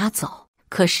你挖走，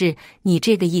可是你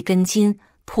这个一根筋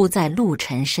扑在陆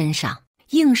晨身上，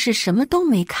硬是什么都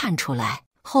没看出来。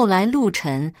后来陆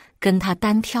晨跟他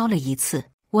单挑了一次，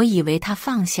我以为他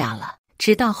放下了，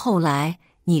直到后来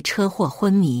你车祸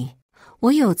昏迷，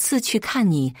我有次去看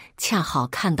你，恰好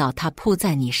看到他扑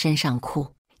在你身上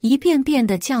哭，一遍遍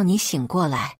地叫你醒过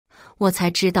来，我才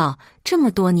知道这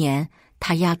么多年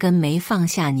他压根没放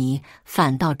下你，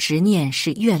反倒执念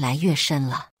是越来越深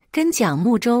了。跟蒋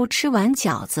木舟吃完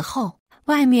饺子后，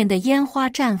外面的烟花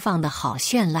绽放得好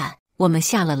绚烂，我们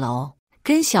下了楼，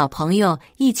跟小朋友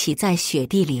一起在雪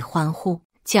地里欢呼。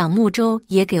蒋木舟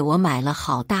也给我买了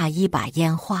好大一把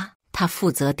烟花，他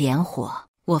负责点火，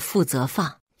我负责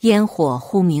放。烟火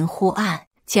忽明忽暗，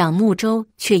蒋木舟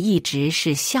却一直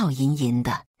是笑吟吟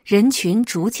的。人群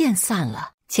逐渐散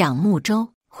了，蒋木舟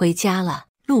回家了。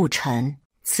陆晨，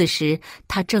此时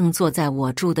他正坐在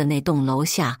我住的那栋楼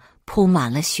下铺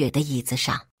满了雪的椅子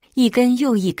上，一根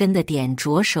又一根的点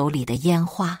着手里的烟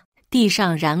花，地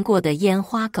上燃过的烟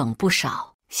花梗不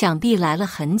少，想必来了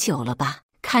很久了吧。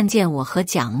看见我和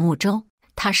蒋木舟，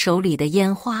他手里的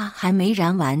烟花还没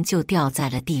燃完就掉在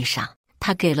了地上，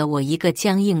他给了我一个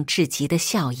僵硬至极的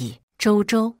笑意。周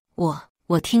周，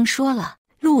我听说了，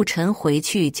陆晨回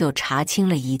去就查清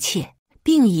了一切，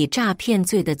并以诈骗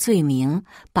罪的罪名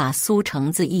把苏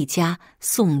橙子一家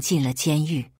送进了监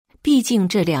狱。毕竟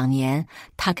这2年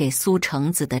他给苏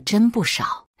橙子的真不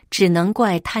少，只能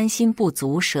怪贪心不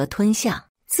足蛇吞象，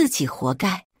自己活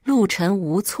该。陆晨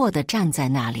无措地站在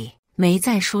那里，没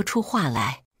再说出话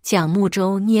来。蒋木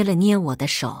舟捏了捏我的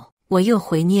手，我又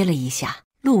回捏了一下。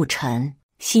陆晨，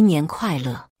新年快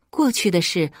乐。过去的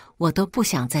事我都不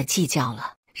想再计较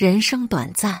了，人生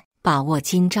短暂，把握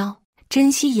今朝，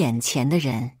珍惜眼前的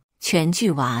人。全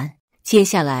剧完。接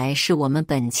下来是我们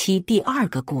本期第2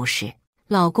个故事。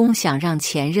老公想让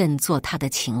前任做他的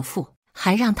情妇，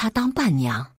还让他当伴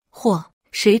娘。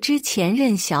谁知前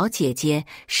任小姐姐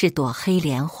是朵黑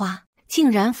莲花，竟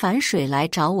然反水来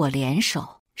找我联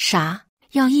手。啥？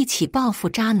要一起报复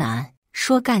渣男？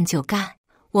说干就干。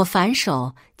我反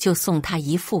手就送他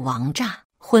一副王炸。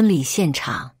婚礼现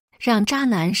场，让渣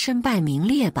男身败名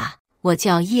裂吧。我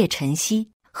叫叶晨曦，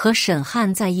和沈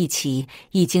汉在一起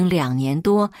已经2年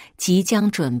多，即将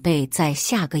准备在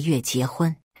下个月结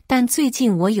婚。但最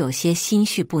近我有些心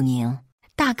绪不宁，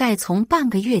大概从半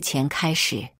个月前开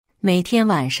始，每天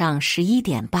晚上11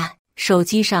点半，手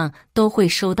机上都会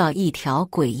收到一条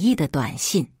诡异的短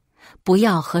信：不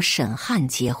要和沈汉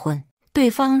结婚。对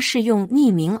方是用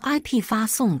匿名 IP 发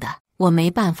送的，我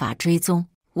没办法追踪。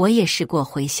我也试过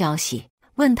回消息，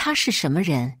问他是什么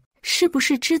人，是不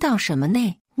是知道什么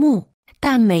内幕，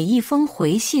但每一封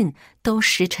回信都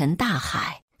石沉大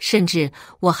海。甚至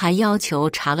我还要求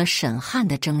查了沈汉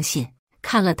的征信，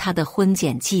看了他的婚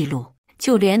检记录，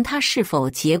就连他是否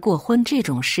结过婚这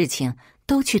种事情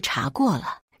都去查过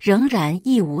了，仍然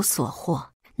一无所获。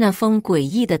那封诡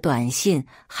异的短信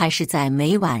还是在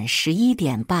每晚11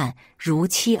点半如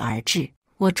期而至。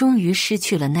我终于失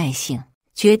去了耐性，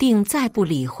决定再不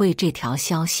理会这条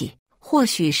消息。或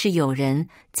许是有人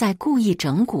在故意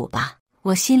整蛊吧，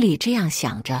我心里这样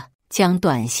想着，将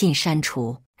短信删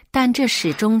除。但这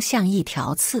始终像一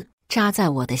条刺扎在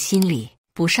我的心里，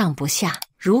不上不下，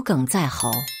如鲠在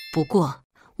喉。不过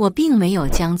我并没有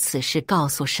将此事告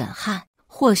诉沈汉，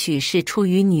或许是出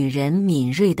于女人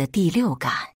敏锐的第6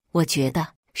感，我觉得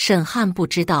沈汉不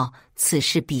知道此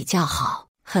事比较好。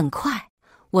很快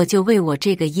我就为我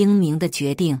这个英明的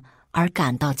决定而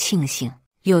感到庆幸。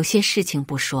有些事情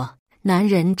不说，男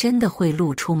人真的会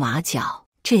露出马脚。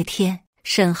这天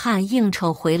沈汉应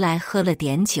酬回来，喝了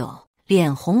点酒，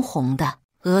脸红红的，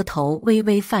额头微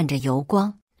微泛着油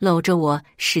光，搂着我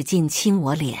使劲亲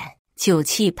我脸，酒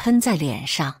气喷在脸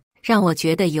上，让我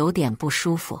觉得有点不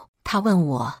舒服。他问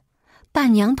我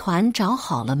伴娘团找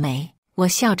好了没，我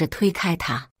笑着推开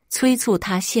他，催促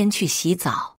他先去洗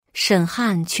澡。沈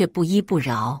汉却不依不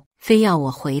饶，非要我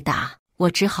回答。我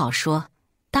只好说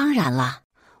当然啦，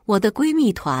我的闺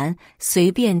蜜团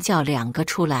随便叫2个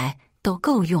出来都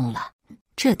够用了。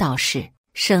这倒是，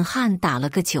沈汉打了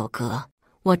个9嗝，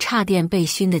我差点被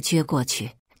熏得撅过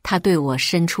去。他对我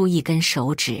伸出一根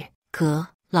手指，哥，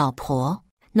老婆，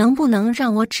能不能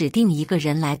让我指定一个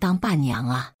人来当伴娘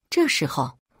啊？这时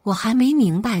候我还没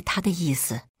明白他的意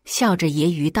思，笑着揶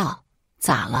揄道：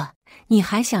咋了？你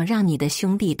还想让你的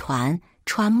兄弟团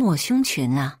穿抹胸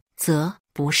裙啊？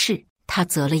不是，他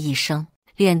啧了一声，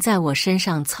脸在我身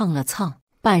上蹭了蹭，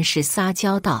半是撒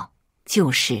娇道：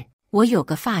就是我有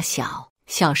个发小，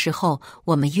小时候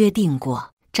我们约定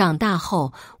过，长大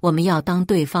后我们要当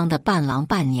对方的伴郎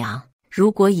伴娘，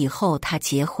如果以后他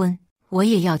结婚，我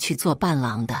也要去做伴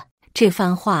郎的。这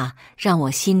番话让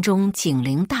我心中警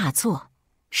铃大作，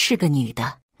是个女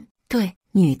的。对，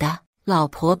女的，老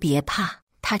婆别怕，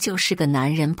她就是个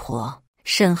男人婆。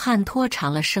沈汉拖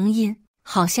长了声音，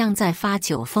好像在发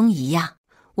酒疯一样。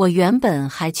我原本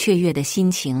还雀跃的心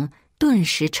情顿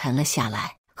时沉了下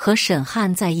来。和沈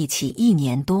汉在一起1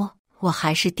年多，我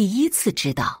还是第一次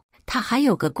知道他还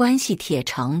有个关系铁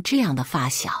成这样的发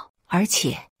小，而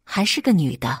且还是个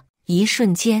女的。一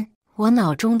瞬间，我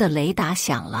脑中的雷达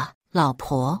响了。老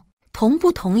婆，同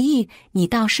不同意你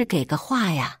倒是给个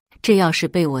话呀？这要是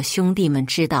被我兄弟们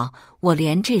知道，我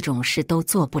连这种事都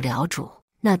做不了主，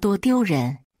那多丢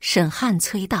人。沈汉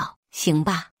催道：行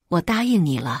吧，我答应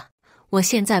你了。我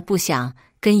现在不想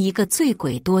跟一个醉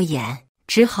鬼多言，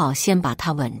只好先把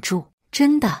他稳住。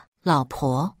真的，老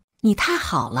婆，你太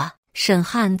好了。沈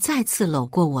汉再次搂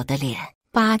过我的脸，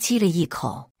吧唧了一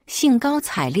口，兴高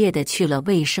采烈地去了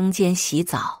卫生间洗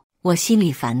澡。我心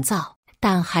里烦躁，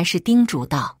但还是叮嘱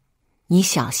道：你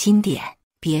小心点，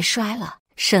别摔了。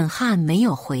沈汉没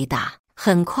有回答。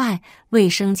很快，卫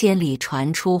生间里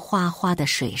传出哗哗的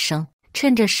水声。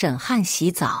趁着沈汉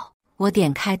洗澡，我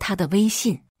点开他的微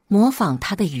信，模仿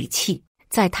他的语气，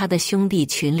在他的兄弟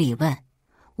群里问：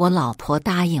我老婆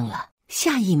答应了。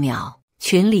下一秒，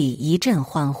群里一阵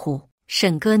欢呼：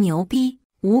沈哥牛逼，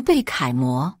无被楷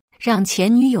模，让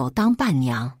前女友当伴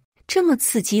娘。这么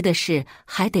刺激的事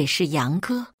还得是杨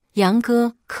哥，杨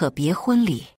哥可别婚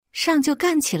礼上就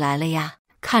干起来了呀。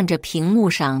看着屏幕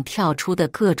上跳出的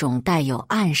各种带有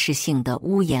暗示性的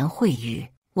污言秽语，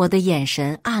我的眼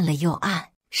神暗了又暗。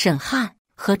沈汉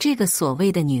和这个所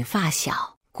谓的女发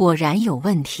小果然有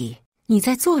问题。你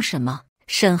在做什么？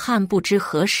沈汉不知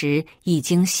何时已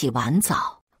经洗完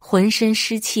澡，浑身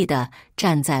湿气地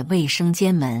站在卫生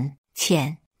间门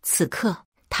前。此刻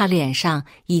他脸上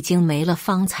已经没了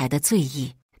方才的醉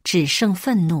意，只剩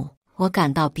愤怒。我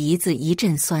感到鼻子一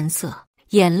阵酸涩，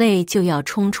眼泪就要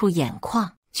冲出眼眶。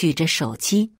举着手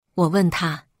机，我问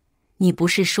他：你不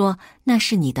是说那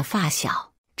是你的发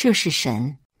小，这是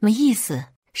什么意思？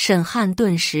沈汉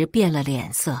顿时变了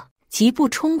脸色，疾步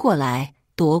冲过来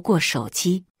夺过手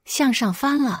机，向上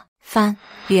翻了翻，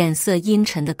脸色阴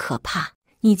沉的可怕。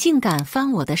你竟敢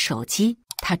翻我的手机？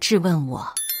他质问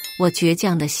我。我倔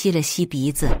强地吸了吸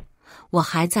鼻子，我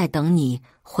还在等你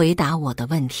回答我的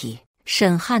问题。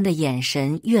沈汉的眼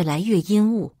神越来越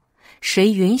阴雾。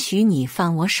谁允许你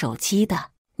翻我手机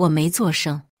的？我没作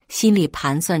声，心里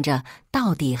盘算着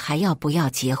到底还要不要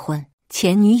结婚。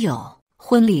前女友，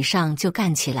婚礼上就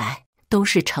干起来，都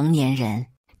是成年人，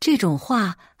这种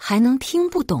话还能听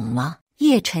不懂吗？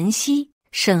夜晨曦，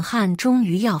沈汉终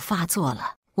于要发作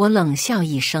了。我冷笑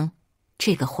一声：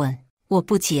这个婚我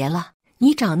不结了，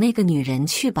你找那个女人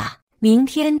去吧。明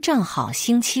天正好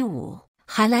星期五，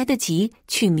还来得及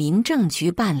去民政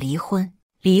局办离婚。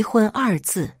离婚2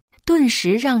字顿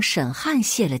时让沈汉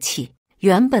泄了气，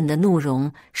原本的怒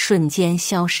容瞬间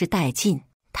消失殆尽。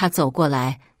他走过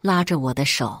来拉着我的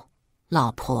手：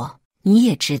老婆，你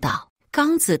也知道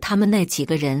刚子他们那几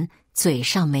个人嘴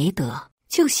上没德，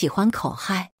就喜欢口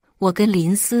嗨。我跟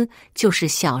林思就是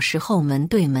小时候门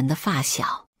对门的发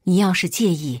小，你要是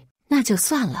介意那就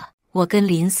算了，我跟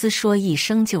林思说一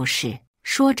声就是。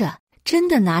说着真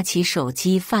的拿起手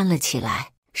机翻了起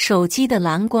来，手机的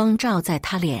蓝光照在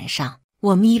他脸上。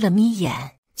我眯了眯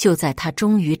眼，就在他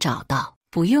终于找到：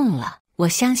不用了，我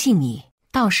相信你，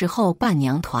到时候伴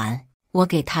娘团我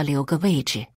给他留个位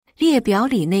置。列表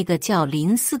里那个叫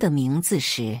林思的名字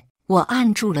时，我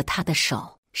按住了他的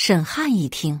手。沈汉一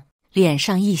听，脸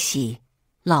上一喜：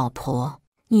老婆，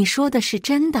你说的是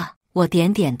真的？我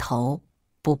点点头。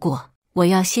不过我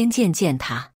要先见见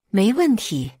他。没问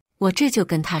题，我这就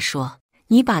跟他说。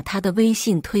你把他的微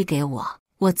信推给我，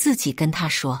我自己跟他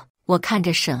说。我看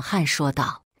着沈汉说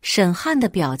道。沈汉的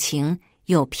表情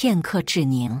有片刻滞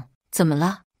凝。怎么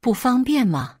了？不方便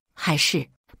吗？还是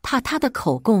怕他的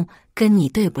口供跟你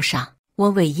对不上？我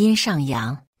尾音上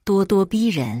扬，咄咄逼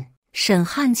人。沈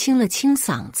汉清了清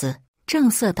嗓子，正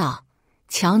色道：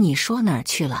瞧你说哪儿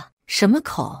去了？什么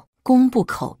口供不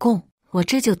口供？我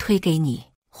这就推给你。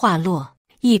话落，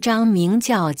一张名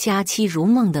叫佳期如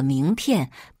梦的名片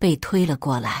被推了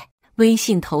过来，微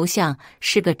信头像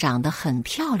是个长得很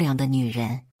漂亮的女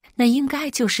人，那应该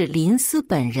就是林思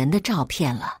本人的照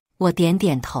片了。我点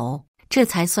点头，这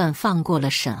才算放过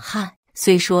了沈汉。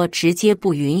虽说直接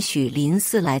不允许林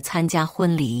思来参加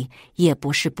婚礼也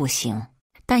不是不行，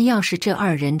但要是这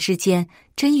二人之间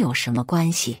真有什么关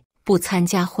系，不参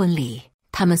加婚礼，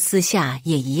他们私下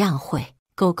也一样会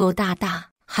勾勾搭搭，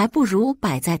还不如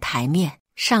摆在台面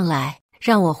上来，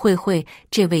让我会会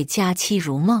这位佳期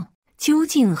如梦究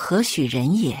竟何许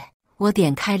人也。我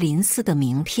点开林思的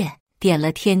名片，点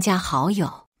了添加好友，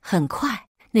很快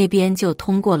那边就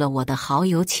通过了我的好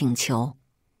友请求。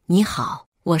你好，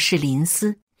我是林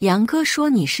思，杨哥说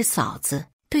你是嫂子，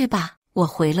对吧？我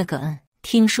回了个嗯。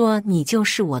听说你就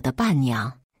是我的伴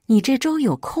娘，你这周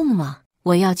有空吗？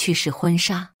我要去试婚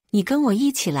纱，你跟我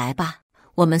一起来吧，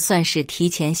我们算是提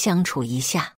前相处一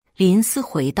下。林思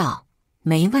回道，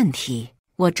没问题，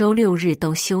我周六日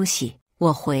都休息。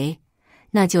我回，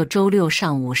那就周六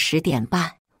上午10点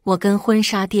半，我跟婚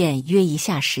纱店约一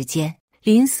下时间。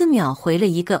林思秒回了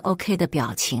一个 OK 的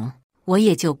表情，我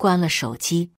也就关了手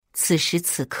机。此时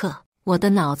此刻，我的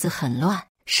脑子很乱。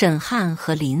沈汉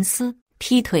和林思，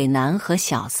劈腿男和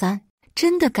小三，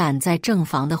真的敢在正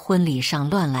房的婚礼上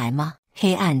乱来吗？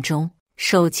黑暗中，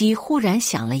手机忽然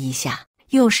响了一下，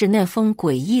又是那封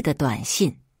诡异的短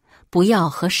信，不要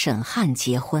和沈汉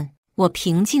结婚。我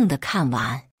平静地看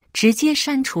完，直接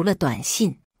删除了短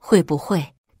信。会不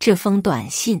会这封短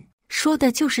信说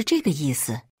的就是这个意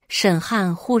思？沈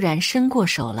汉忽然伸过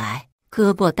手来，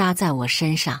胳膊搭在我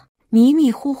身上，迷迷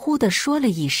糊糊地说了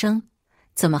一声，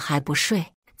怎么还不睡？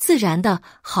自然的，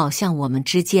好像我们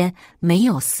之间没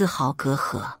有丝毫隔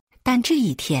阂。但这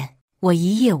一天，我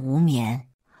一夜无眠，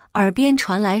耳边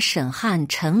传来沈汉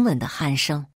沉稳的鼾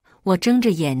声。我睁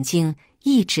着眼睛，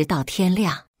一直到天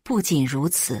亮。不仅如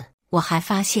此，我还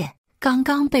发现，刚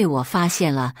刚被我发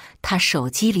现了他手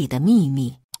机里的秘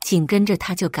密，紧跟着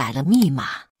他就改了密码，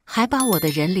还把我的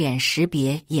人脸识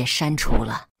别也删除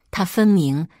了。他分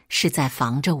明是在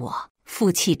防着我。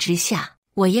负气之下，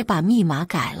我也把密码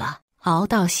改了。熬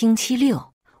到星期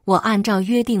六，我按照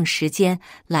约定时间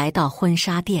来到婚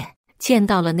纱店，见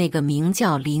到了那个名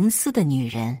叫林思的女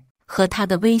人，和她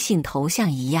的微信头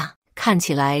像一样，看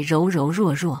起来柔柔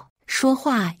弱弱，说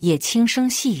话也轻声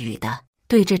细语的。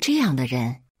对着这样的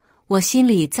人，我心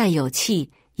里再有气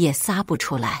也撒不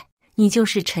出来。你就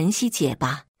是晨曦姐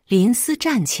吧？林思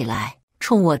站起来，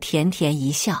冲我甜甜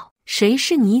一笑。谁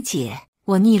是你姐？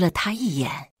我睨了她一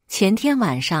眼，前天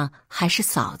晚上还是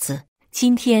嫂子，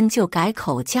今天就改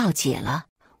口叫姐了。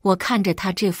我看着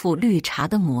她这副绿茶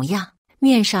的模样，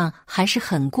面上还是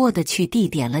很过得去地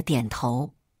点了点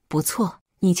头。不错，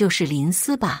你就是林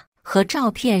思吧？和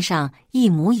照片上一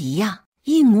模一样，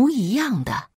一模一样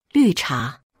的绿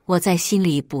茶。我在心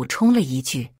里补充了一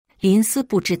句。林思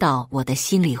不知道我的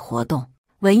心理活动，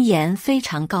闻言非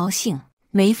常高兴，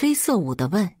眉飞色舞地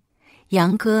问，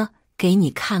杨哥给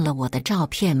你看了我的照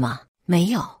片吗？没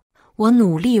有。我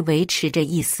努力维持着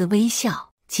一丝微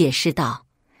笑，解释道，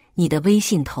你的微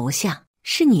信头像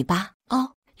是你吧？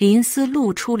哦。林思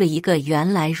露出了一个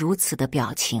原来如此的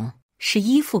表情，是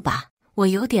衣服吧？我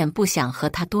有点不想和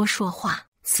他多说话，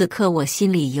此刻我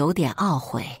心里有点懊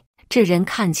悔，这人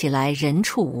看起来人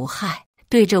畜无害，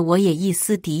对着我也一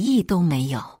丝敌意都没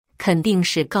有，肯定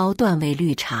是高段位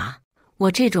绿茶。我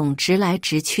这种直来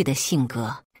直去的性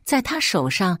格，在他手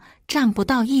上占不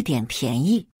到一点便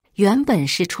宜，原本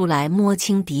是出来摸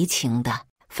清敌情的，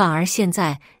反而现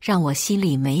在让我心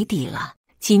里没底了。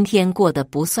今天过得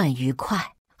不算愉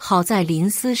快，好在林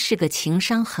思是个情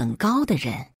商很高的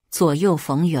人，左右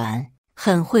逢源，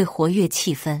很会活跃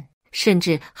气氛，甚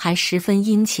至还十分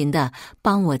殷勤地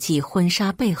帮我系婚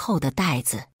纱背后的带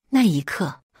子。那一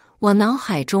刻，我脑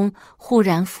海中忽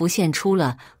然浮现出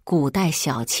了古代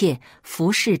小妾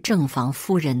服侍正房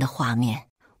夫人的画面。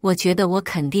我觉得我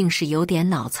肯定是有点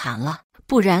脑残了，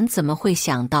不然怎么会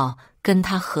想到跟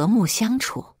他和睦相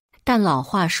处？但老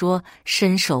话说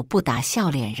伸手不打笑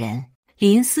脸人，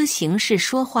林思行事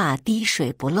说话滴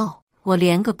水不漏，我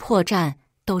连个破绽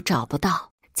都找不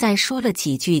到。在说了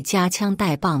几句夹枪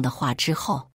带棒的话之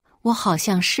后，我好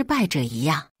像失败者一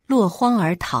样落荒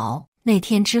而逃。那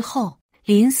天之后，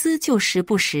林思就时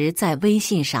不时在微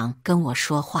信上跟我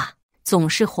说话，总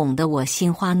是哄得我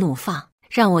心花怒放，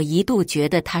让我一度觉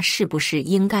得他是不是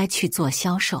应该去做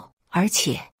销售。而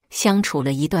且相处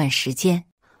了一段时间，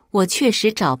我确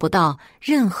实找不到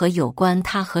任何有关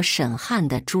他和沈汉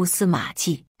的蛛丝马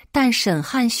迹，但沈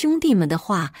汉兄弟们的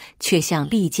话却像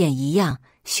利剑一样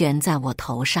悬在我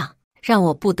头上。让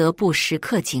我不得不时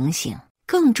刻警醒。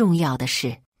更重要的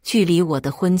是，距离我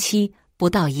的婚期不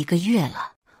到1个月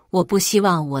了，我不希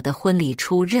望我的婚礼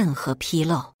出任何纰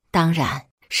漏。当然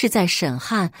是在沈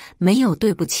汉没有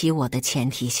对不起我的前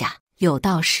提下。有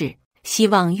道是，希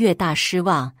望越大失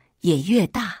望也越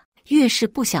大，越是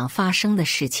不想发生的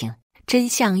事情，真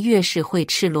相越是会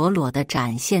赤裸裸地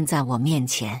展现在我面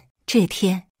前。这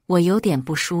天我有点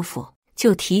不舒服，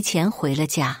就提前回了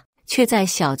家，却在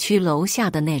小区楼下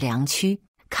的内粮区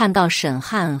看到沈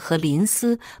汉和林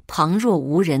思旁若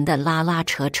无人的拉拉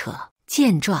扯扯。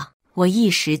见状，我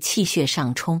一时气血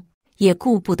上冲，也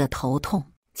顾不得头痛，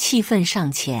气愤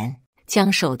上前，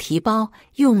将手提包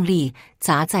用力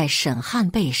砸在沈汉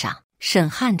背上。沈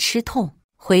汉吃痛，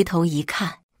回头一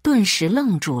看，顿时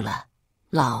愣住了。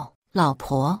老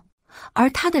婆，而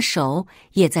他的手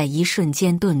也在一瞬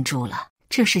间顿住了。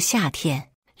这是夏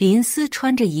天，林思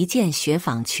穿着一件雪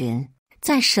纺裙，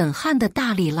在沈汉的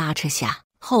大力拉扯下，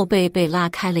后背被拉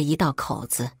开了一道口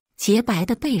子，洁白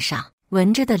的背上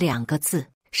纹着的2个字，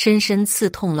深深刺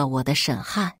痛了我的沈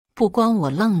汉。不光我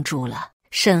愣住了，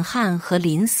沈汉和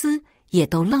林思也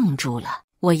都愣住了。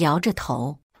我摇着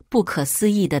头，不可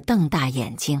思议地瞪大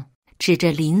眼睛，指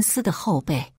着林思的后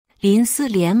背。林思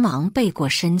连忙背过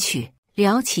身去，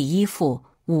撩起衣服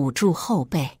捂住后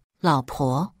背。老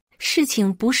婆，事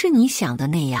情不是你想的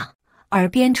那样。耳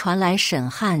边传来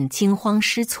沈汉惊慌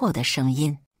失措的声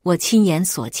音。我亲眼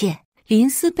所见，林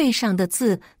思背上的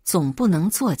字总不能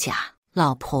作假。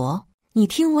老婆，你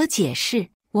听我解释。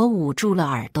我捂住了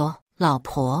耳朵。老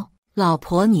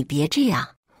婆，你别这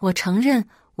样。我承认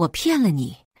我骗了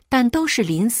你，但都是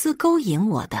林思勾引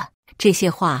我的。这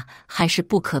些话还是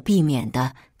不可避免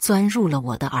地钻入了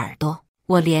我的耳朵。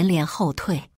我连连后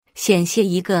退，险些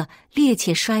一个趔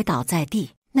趄摔倒在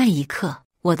地。那一刻，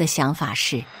我的想法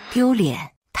是丢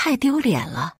脸，太丢脸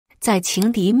了。在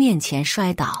情敌面前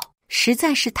摔倒，实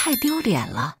在是太丢脸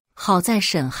了。好在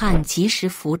沈汉及时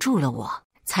扶住了我，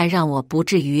才让我不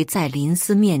至于在林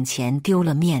思面前丢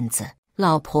了面子。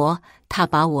老婆，他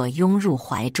把我拥入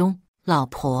怀中。老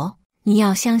婆，你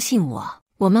要相信我，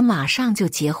我们马上就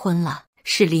结婚了。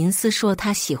是林思说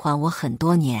他喜欢我很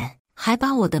多年，还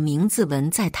把我的名字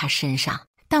纹在他身上，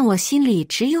但我心里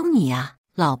只有你啊。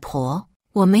老婆，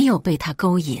我没有被他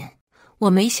勾引，我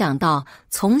没想到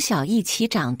从小一起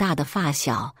长大的发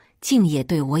小竟也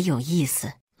对我有意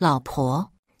思。老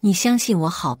婆，你相信我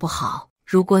好不好？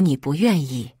如果你不愿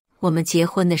意，我们结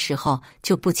婚的时候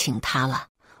就不请他了。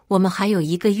我们还有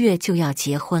1个月就要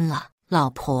结婚了。老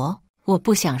婆，我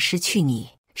不想失去你。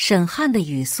沈汉的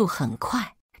语速很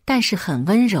快，但是很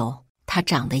温柔。他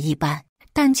长得一般，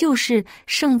但就是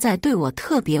胜在对我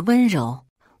特别温柔。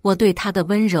我对他的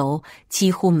温柔几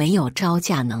乎没有招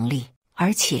架能力，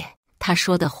而且他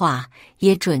说的话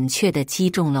也准确地击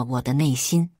中了我的内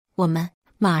心。我们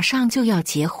马上就要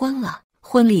结婚了，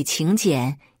婚礼请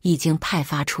柬已经派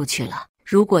发出去了。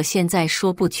如果现在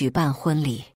说不举办婚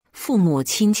礼，父母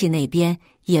亲戚那边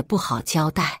也不好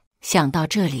交代。想到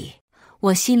这里，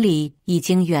我心里已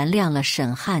经原谅了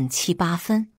沈汉7、8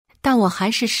分，但我还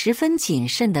是十分谨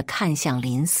慎地看向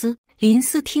林思。林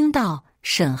思听到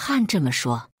沈汉这么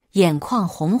说，眼眶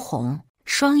红红，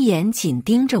双眼紧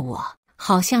盯着我，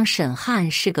好像沈汉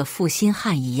是个负心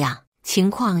汉一样。情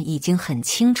况已经很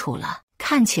清楚了，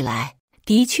看起来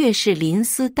的确是林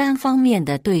思单方面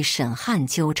的对沈汉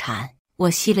纠缠。我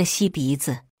吸了吸鼻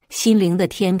子，心灵的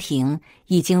天平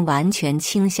已经完全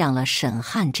倾向了沈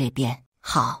汉这边。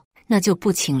好，那就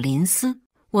不请林思。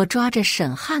我抓着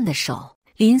沈汉的手，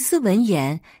林思闻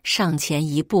言上前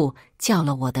一步叫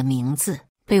了我的名字，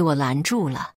被我拦住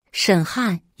了。沈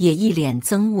汉也一脸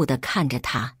憎恶地看着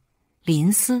他。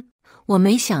林思，我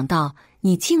没想到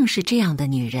你竟是这样的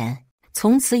女人。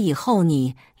从此以后，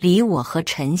你离我和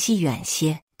晨曦远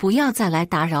些，不要再来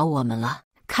打扰我们了。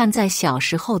看在小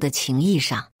时候的情谊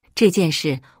上，这件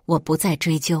事我不再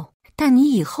追究，但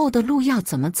你以后的路要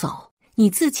怎么走，你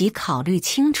自己考虑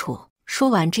清楚。说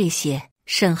完这些，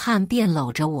沈汉便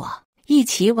搂着我一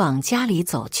起往家里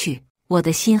走去。我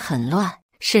的心很乱，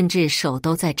甚至手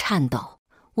都在颤抖。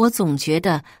我总觉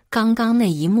得刚刚那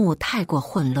一幕太过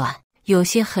混乱，有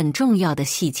些很重要的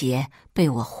细节被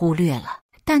我忽略了，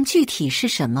但具体是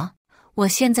什么，我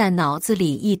现在脑子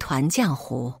里一团浆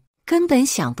糊，根本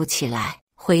想不起来。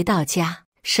回到家，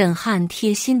沈汉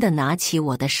贴心地拿起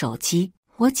我的手机，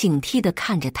我警惕地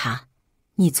看着他。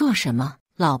你做什么？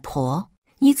老婆，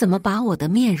你怎么把我的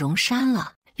面容删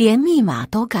了，连密码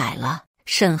都改了？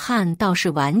沈汉倒是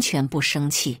完全不生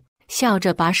气，笑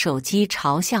着把手机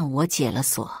朝向我解了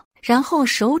锁，然后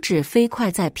手指飞快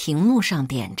在屏幕上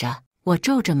点着。我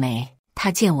皱着眉，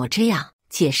他见我这样，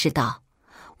解释道：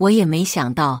我也没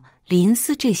想到林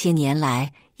思这些年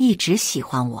来一直喜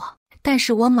欢我，但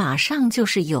是我马上就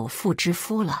是有妇之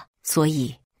夫了，所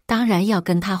以当然要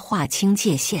跟他划清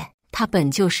界限。他本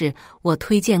就是我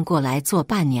推荐过来做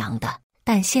伴娘的，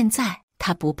但现在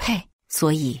他不配，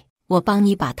所以我帮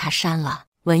你把他删了。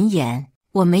闻言，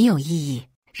我没有异议，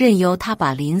任由他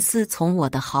把林思从我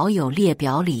的好友列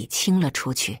表里清了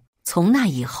出去。从那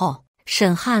以后，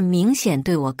沈汉明显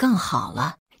对我更好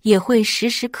了，也会时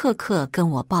时刻刻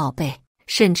跟我报备，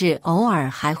甚至偶尔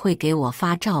还会给我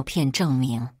发照片证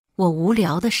明。我无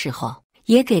聊的时候，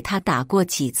也给他打过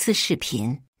几次视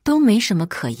频，都没什么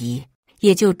可疑，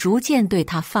也就逐渐对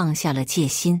他放下了戒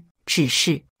心。只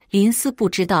是林思不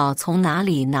知道从哪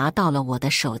里拿到了我的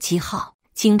手机号，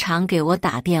经常给我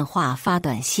打电话发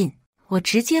短信，我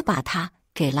直接把他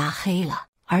给拉黑了。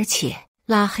而且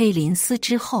拉黑林思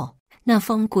之后，那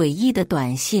封诡异的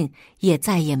短信也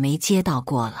再也没接到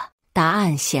过了。答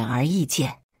案显而易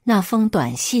见，那封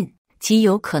短信极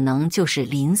有可能就是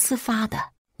林思发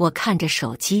的。我看着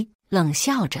手机，冷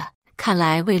笑着，看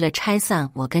来为了拆散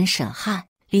我跟沈汉，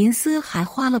林思还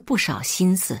花了不少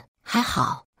心思。还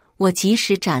好，我及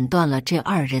时斩断了这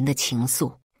二人的情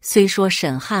愫。虽说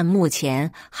沈汉目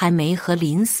前还没和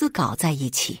林思搞在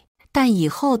一起，但以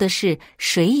后的事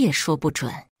谁也说不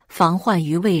准，防患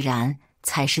于未然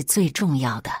才是最重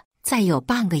要的。再有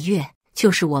半个月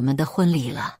就是我们的婚礼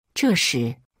了。这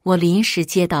时，我临时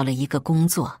接到了一个工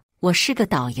作，我是个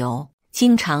导游，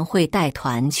经常会带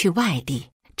团去外地。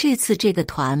这次这个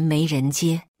团没人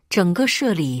接，整个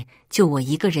社里就我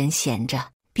一个人闲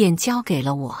着，便交给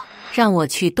了我，让我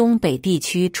去东北地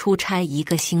区出差1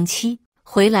个星期，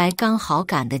回来刚好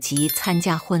赶得及参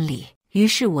加婚礼。于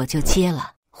是我就接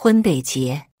了。婚得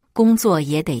结，工作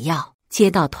也得要。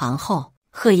接到团后，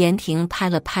贺延廷拍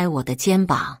了拍我的肩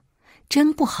膀，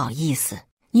真不好意思，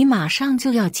你马上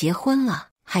就要结婚了，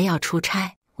还要出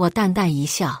差。我淡淡一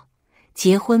笑，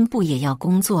结婚不也要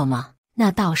工作吗？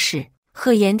那倒是。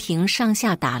贺延廷上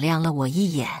下打量了我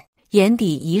一眼，眼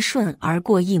底一瞬而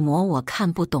过一抹我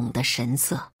看不懂的神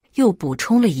色，又补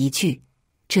充了一句，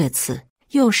这次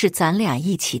又是咱俩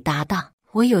一起搭档。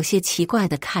我有些奇怪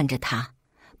地看着他，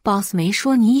 boss 没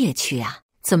说你也去啊？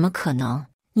怎么可能？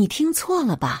你听错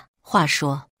了吧？话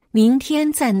说明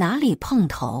天在哪里碰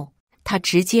头？他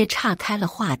直接岔开了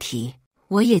话题，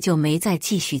我也就没再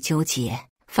继续纠结。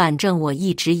反正我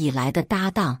一直以来的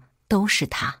搭档都是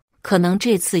他，可能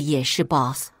这次也是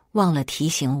boss 忘了提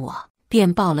醒我，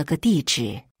便报了个地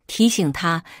址，提醒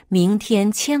他明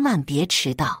天千万别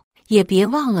迟到，也别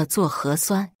忘了做核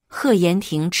酸。贺延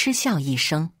廷嗤笑一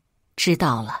声，知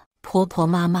道了，婆婆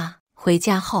妈妈。回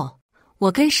家后，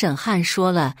我跟沈汉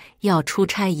说了要出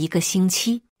差1个星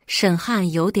期，沈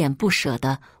汉有点不舍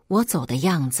得我走的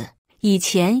样子，以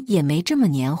前也没这么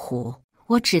黏糊，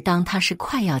我只当他是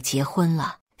快要结婚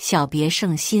了，小别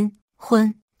胜新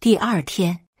婚。第二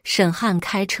天，沈汉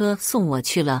开车送我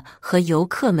去了和游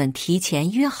客们提前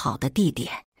约好的地点。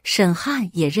沈汉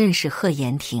也认识贺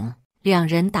延廷，两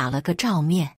人打了个照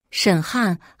面。沈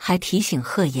汉还提醒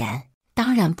贺延，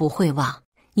当然不会忘，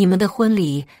你们的婚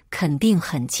礼肯定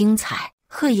很精彩。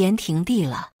贺延廷递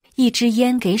了一支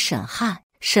烟给沈汉，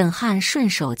沈汉顺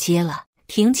手接了，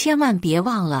婷千万别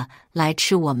忘了来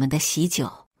吃我们的喜酒。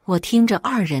我听着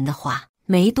二人的话，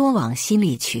没多往心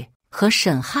里去。和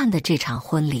沈汉的这场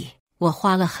婚礼，我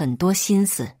花了很多心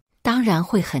思，当然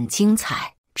会很精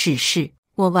彩。只是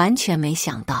我完全没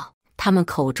想到，他们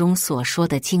口中所说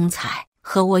的精彩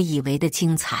和我以为的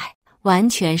精彩完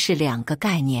全是2个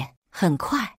概念。很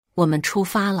快，我们出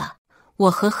发了。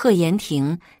我和贺延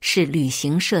廷是旅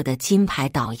行社的金牌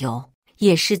导游，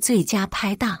也是最佳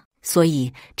拍档，所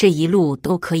以这一路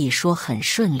都可以说很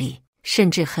顺利，甚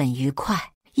至很愉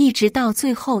快。一直到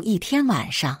最后一天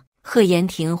晚上，贺延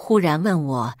廷忽然问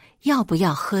我要不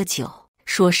要喝酒，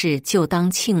说是就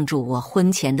当庆祝我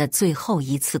婚前的最后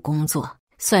一次工作，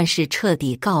算是彻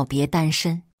底告别单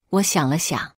身。我想了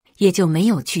想，也就没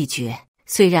有拒绝。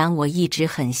虽然我一直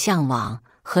很向往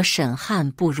和沈汉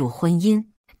步入婚姻，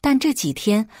但这几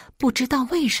天不知道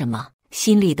为什么，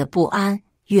心里的不安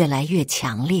越来越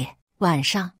强烈。晚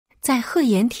上，在贺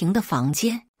延廷的房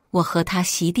间，我和他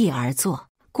席地而坐。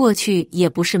过去也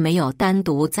不是没有单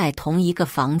独在同一个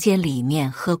房间里面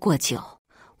喝过酒，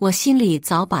我心里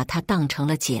早把她当成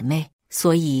了姐妹，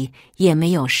所以也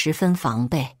没有十分防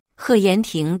备。贺延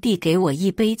廷递给我一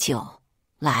杯酒，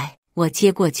来，我接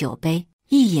过酒杯，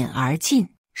一饮而尽，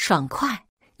爽快。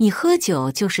你喝酒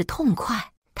就是痛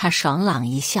快。他爽朗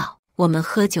一笑，我们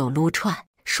喝酒撸串，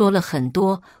说了很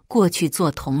多过去做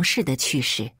同事的趣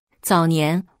事。早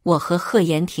年我和贺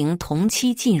延廷同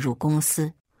期进入公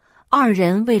司，二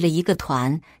人为了一个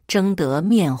团争得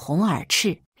面红耳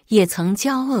赤，也曾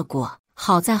交恶过。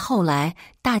好在后来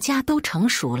大家都成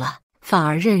熟了，反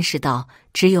而认识到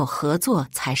只有合作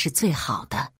才是最好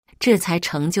的，这才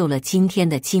成就了今天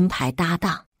的金牌搭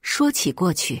档。说起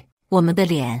过去，我们的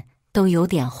脸都有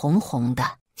点红红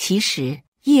的。其实，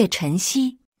叶晨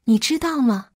曦，你知道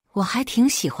吗？我还挺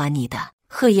喜欢你的。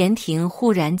贺延廷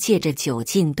忽然借着酒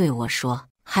劲对我说，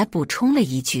还补充了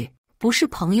一句，不是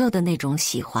朋友的那种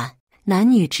喜欢，男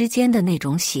女之间的那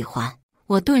种喜欢。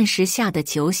我顿时吓得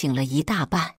酒醒了一大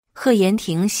半。贺延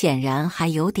廷显然还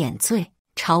有点醉，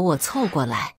朝我凑过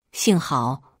来，幸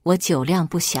好我酒量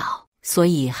不小，所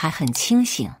以还很清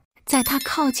醒。在他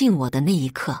靠近我的那一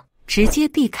刻，直接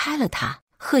避开了他。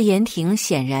贺延廷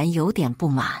显然有点不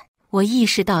满，我意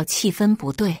识到气氛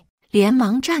不对，连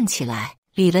忙站起来，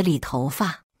理了理头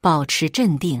发，保持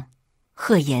镇定。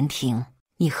贺延廷，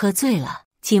你喝醉了，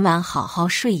今晚好好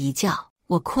睡一觉，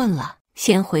我困了，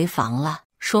先回房了。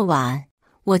说完，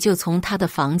我就从他的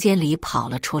房间里跑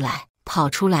了出来。跑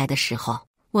出来的时候，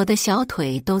我的小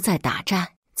腿都在打颤。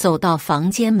走到房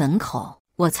间门口，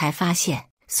我才发现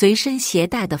随身携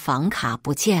带的房卡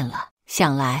不见了，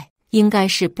想来应该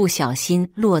是不小心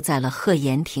落在了贺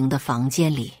延廷的房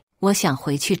间里。我想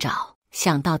回去找，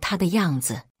想到他的样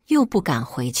子，又不敢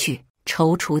回去。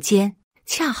踌躇间，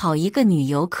恰好一个女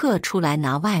游客出来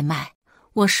拿外卖，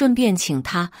我顺便请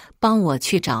她帮我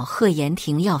去找贺延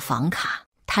廷要房卡。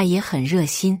她也很热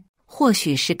心，或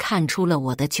许是看出了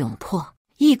我的窘迫，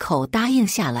一口答应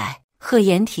下来。贺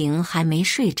延廷还没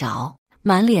睡着，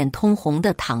满脸通红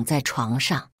地躺在床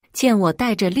上，见我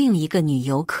带着另一个女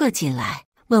游客进来，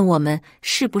问我们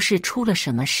是不是出了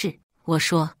什么事。我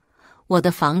说，我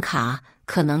的房卡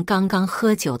可能刚刚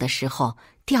喝酒的时候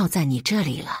掉在你这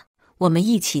里了，我们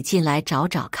一起进来找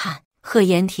找看。贺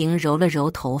延廷揉了揉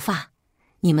头发，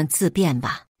你们自便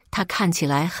吧。他看起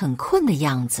来很困的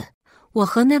样子。我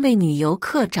和那位女游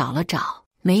客找了找，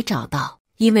没找到，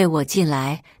因为我进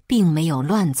来并没有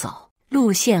乱走，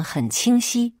路线很清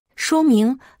晰，说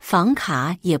明房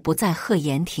卡也不在贺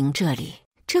延廷这里。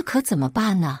这可怎么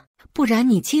办呢？不然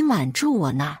你今晚住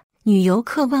我那儿？女游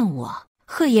客问我。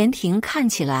贺延廷看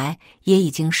起来也已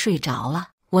经睡着了。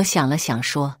我想了想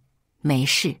说，没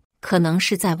事，可能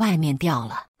是在外面掉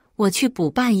了，我去补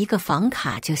办一个房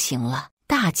卡就行了。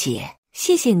大姐，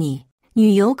谢谢你。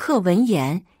女游客闻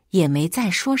言也没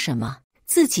再说什么，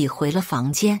自己回了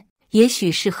房间。也许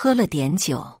是喝了点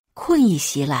酒，困意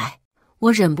袭来，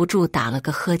我忍不住打了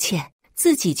个呵欠，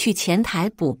自己去前台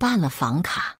补办了房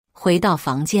卡。回到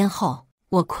房间后，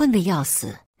我困得要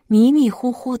死，迷迷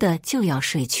糊糊的就要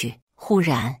睡去。忽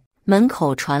然门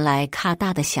口传来咔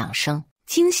嗒的响声，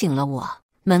惊醒了我。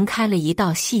门开了一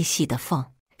道细细的缝，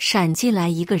闪进来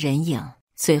一个人影，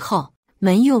随后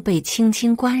门又被轻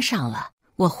轻关上了。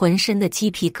我浑身的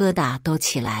鸡皮疙瘩都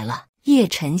起来了。叶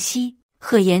晨曦，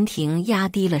贺延廷压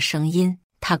低了声音，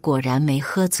他果然没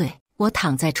喝醉。我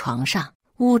躺在床上，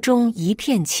屋中一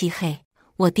片漆黑，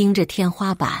我盯着天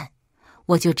花板，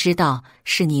我就知道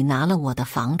是你拿了我的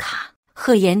房卡。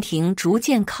贺延廷逐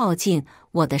渐靠近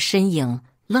我的身影，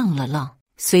愣了愣，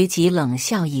随即冷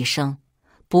笑一声，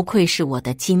不愧是我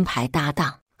的金牌搭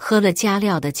档，喝了加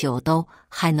料的酒都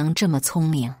还能这么聪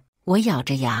明。我咬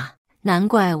着牙，难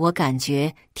怪我感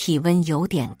觉体温有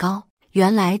点高，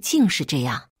原来竟是这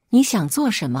样。你想做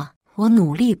什么？我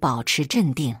努力保持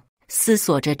镇定，思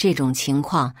索着这种情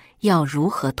况要如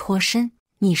何脱身。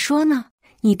你说呢？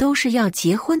你都是要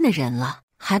结婚的人了，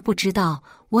还不知道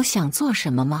我想做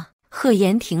什么吗？贺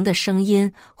延廷的声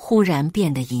音忽然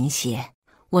变得淫邪，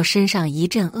我身上一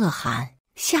阵恶寒。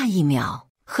下一秒，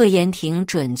贺延廷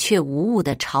准确无误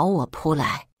地朝我扑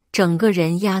来，整个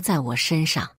人压在我身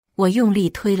上。我用力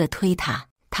推了推他，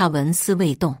他纹丝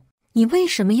未动。你为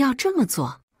什么要这么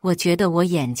做？我觉得我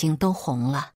眼睛都红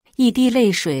了，一滴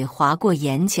泪水划过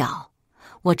眼角。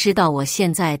我知道我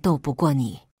现在斗不过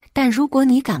你，但如果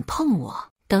你敢碰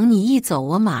我，等你一走，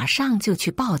我马上就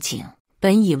去报警。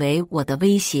本以为我的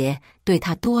威胁对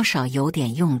他多少有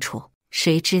点用处，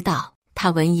谁知道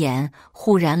他闻言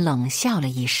忽然冷笑了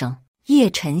一声。叶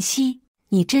晨曦，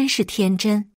你真是天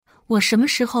真，我什么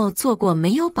时候做过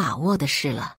没有把握的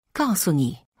事了？告诉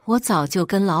你，我早就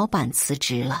跟老板辞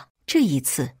职了。这一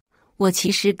次，我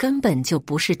其实根本就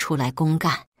不是出来公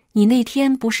干。你那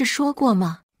天不是说过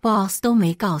吗？ boss 都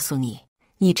没告诉你，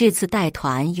你这次带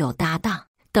团有搭档，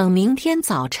等明天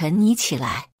早晨你起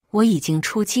来，我已经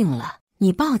出境了。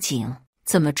你报警，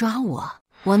怎么抓我？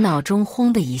我脑中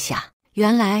轰的一下，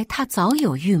原来他早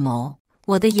有预谋。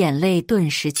我的眼泪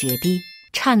顿时决堤，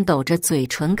颤抖着嘴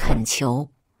唇恳求，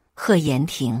贺延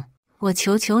廷，我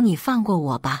求求你放过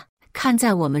我吧，看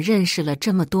在我们认识了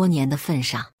这么多年的份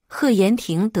上。贺延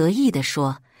廷得意地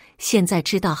说，现在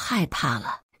知道害怕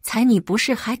了，才你不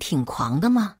是还挺狂的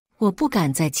吗？我不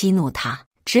敢再激怒他，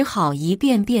只好一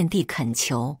遍遍地恳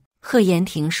求。贺延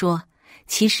亭说，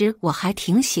其实我还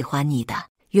挺喜欢你的，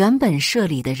原本社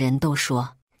里的人都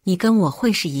说你跟我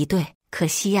会是一对，可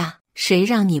惜呀，谁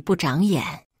让你不长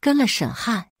眼，跟了沈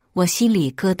汉。我心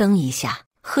里咯噔一下，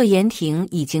贺延亭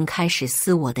已经开始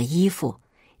撕我的衣服。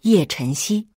叶晨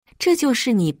曦，这就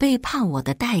是你背叛我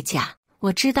的代价。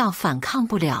我知道反抗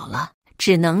不了了，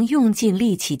只能用尽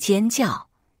力气尖叫，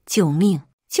救命，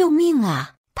救命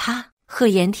啊！贺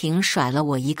延亭甩了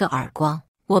我一个耳光，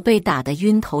我被打得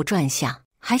晕头转向，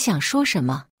还想说什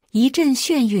么，一阵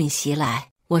眩晕袭来，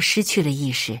我失去了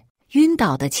意识。晕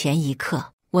倒的前一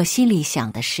刻，我心里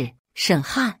想的是，沈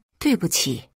汉，对不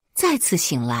起。再次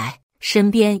醒来，身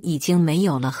边已经没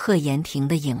有了贺延亭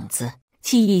的影子，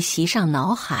记忆袭上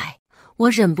脑海，我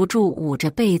忍不住捂着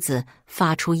被子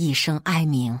发出一声哀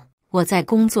鸣。我在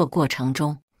工作过程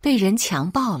中被人强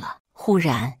暴了。忽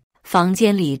然，房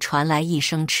间里传来一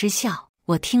声嗤笑，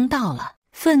我听到了，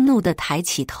愤怒地抬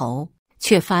起头，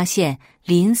却发现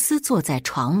林思坐在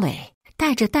床尾，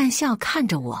带着淡笑看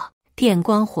着我。电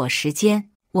光火石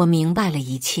间，我明白了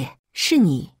一切，是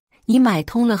你买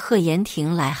通了贺延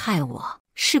亭来害我，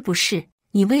是不是？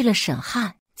你为了沈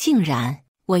汉，竟然……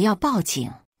我要报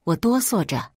警！我哆嗦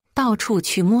着到处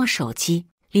去摸手机，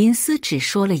林思只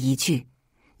说了一句：“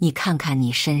你看看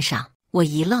你身上。”我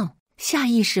一愣，下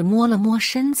意识摸了摸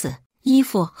身子，衣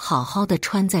服好好的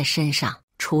穿在身上，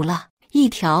除了一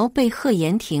条被贺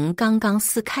延亭刚刚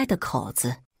撕开的口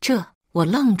子。我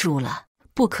愣住了，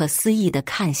不可思议地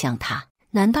看向他：“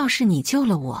难道是你救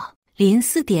了我？”林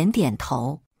思点点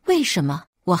头。为什么？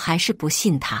我还是不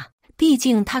信他，毕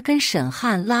竟他跟沈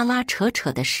汉拉拉扯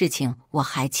扯的事情我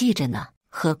还记着呢。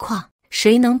何况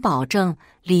谁能保证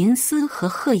林思和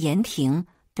贺延亭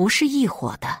不是一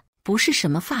伙的，不是什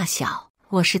么发小？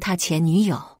我是他前女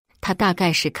友，他大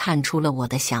概是看出了我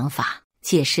的想法，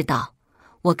解释道：“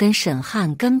我跟沈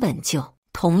汉根本就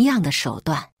同样的手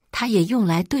段，他也用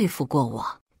来对付过我，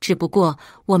只不过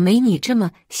我没你这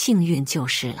么幸运就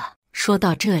是了。”说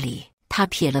到这里，他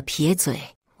撇了撇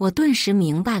嘴，我顿时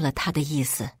明白了他的意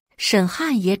思。沈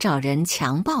汉也找人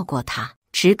强暴过他，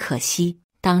只可惜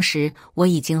当时我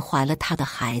已经怀了他的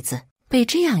孩子，被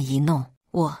这样一弄，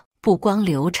我不光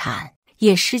流产，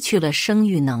也失去了生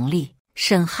育能力。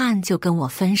沈汉就跟我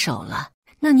分手了。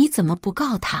那你怎么不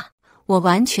告他？我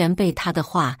完全被他的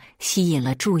话吸引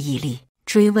了注意力，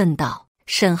追问道。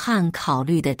沈汉考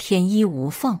虑得天衣无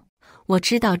缝，我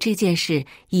知道这件事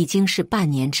已经是半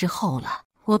年之后了，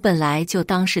我本来就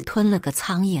当是吞了个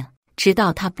苍蝇，直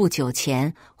到他不久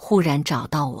前忽然找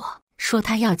到我，说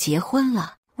他要结婚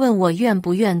了，问我愿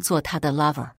不愿做他的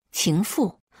lover 情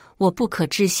妇。我不可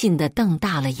置信地瞪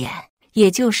大了眼。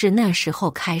也就是那时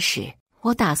候开始，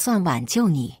我打算挽救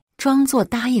你，装作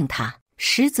答应他，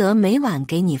实则每晚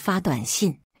给你发短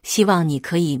信，希望你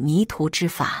可以迷途知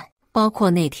返。包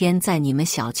括那天在你们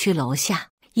小区楼下，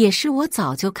也是我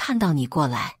早就看到你过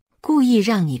来，故意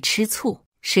让你吃醋，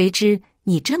谁知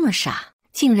你这么傻，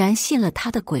竟然信了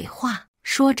他的鬼话。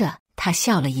说着，他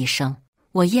笑了一声。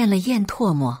我咽了咽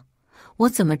唾沫，我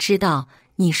怎么知道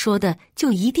你说的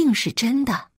就一定是真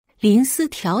的？林思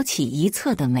挑起一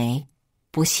侧的眉，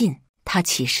不信。他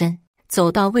起身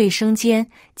走到卫生间，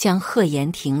将贺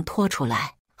延亭拖出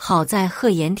来。好在贺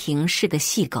延亭是个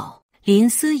细狗，林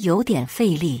思有点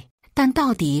费力，但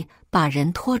到底把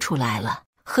人拖出来了。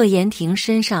贺延亭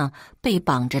身上被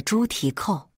绑着猪蹄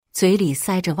扣，嘴里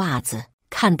塞着袜子，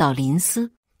看到林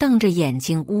思，瞪着眼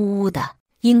睛呜呜的，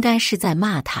应该是在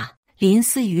骂他。林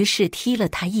思于是踢了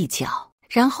他一脚，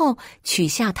然后取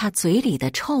下他嘴里的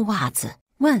臭袜子，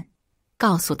问：“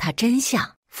告诉他真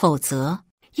相，否则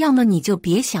要么你就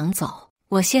别想走，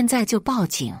我现在就报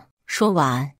警。”说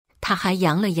完，他还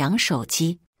扬了扬手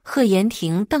机。贺延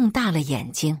亭瞪大了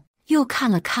眼睛，又看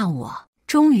了看我，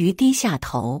终于低下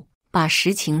头，把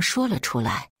实情说了出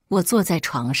来。我坐在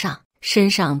床上，身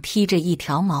上披着一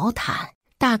条毛毯，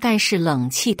大概是冷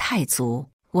气太足，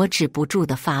我止不住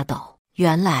的发抖。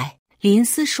原来林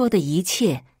思说的一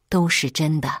切都是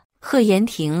真的。贺延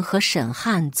亭和沈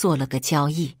汉做了个交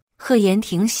易，贺延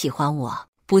亭喜欢我，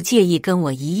不介意跟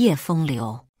我一夜风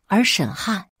流，而沈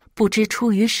汉不知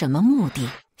出于什么目的，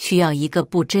需要一个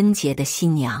不贞洁的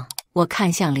新娘。我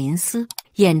看向林思，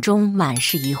眼中满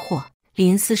是疑惑。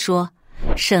林思说，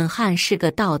沈汉是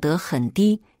个道德很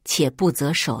低且不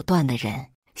择手段的人，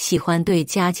喜欢对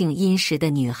家境殷实的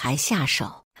女孩下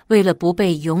手，为了不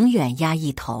被永远压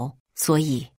一头，所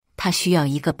以他需要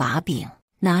一个把柄，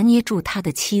拿捏住他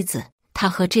的妻子。他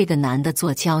和这个男的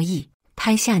做交易，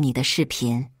拍下你的视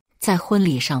频，在婚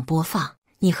礼上播放，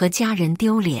你和家人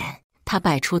丢脸，他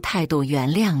摆出态度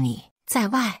原谅你。在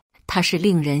外，他是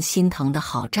令人心疼的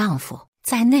好丈夫，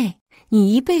在内，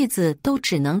你一辈子都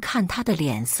只能看他的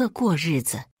脸色过日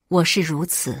子。我是如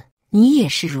此，你也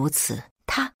是如此。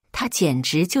他简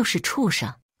直就是畜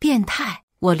生，变态！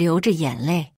我流着眼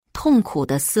泪，痛苦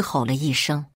地嘶吼了一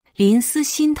声。林思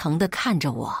心疼地看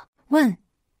着我，问：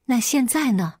那现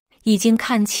在呢？已经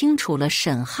看清楚了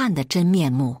沈汉的真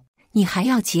面目，你还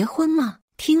要结婚吗？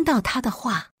听到他的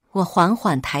话，我缓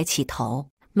缓抬起头，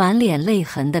满脸泪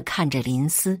痕地看着林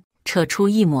思，扯出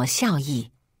一抹笑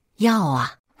意。要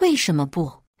啊，为什么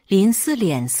不？林思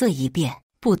脸色一变，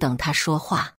不等他说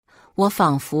话，我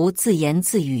仿佛自言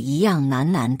自语一样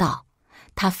喃喃道：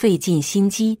他费尽心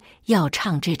机要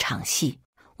唱这场戏，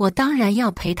我当然要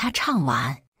陪他唱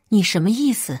完。你什么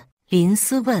意思？林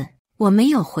思问。我没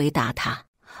有回答他，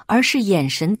而是眼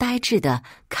神呆滞地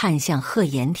看向贺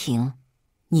延亭。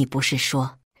你不是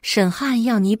说沈汉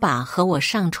要你把和我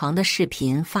上床的视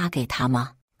频发给他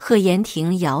吗？贺延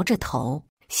亭摇着头，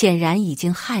显然已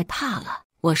经害怕了。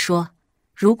我说：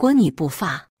如果你不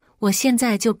发，我现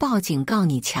在就报警告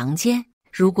你强奸。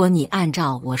如果你按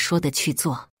照我说的去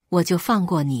做，我就放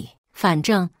过你。反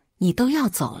正你都要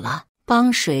走了，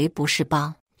帮谁不是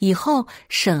帮？以后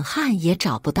沈汉也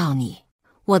找不到你。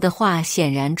我的话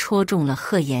显然戳中了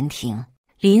贺延亭，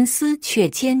林思却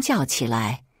尖叫起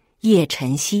来：叶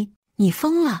晨曦，你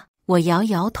疯了！我摇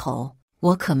摇头，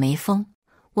我可没疯。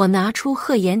我拿出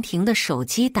贺延亭的手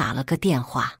机打了个电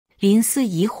话。林思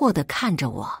疑惑地看着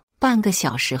我。半个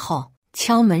小时后，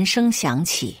敲门声响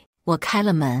起，我开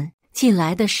了门，进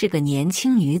来的是个年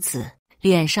轻女子，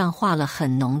脸上化了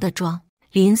很浓的妆。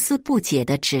林思不解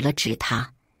地指了指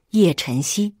她：叶晨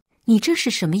曦，你这是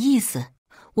什么意思？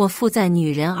我附在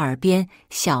女人耳边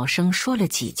小声说了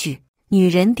几句，女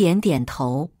人点点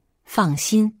头，放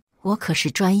心，我可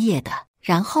是专业的。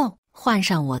然后换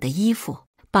上我的衣服，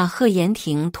把贺延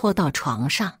亭拖到床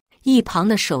上，一旁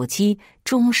的手机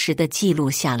忠实地记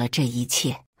录下了这一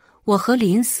切。我和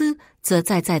林思则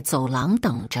在走廊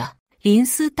等着，林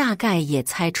思大概也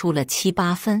猜出了7、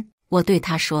8分。我对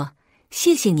他说：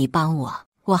谢谢你帮我，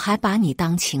我还把你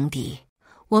当情敌。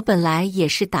我本来也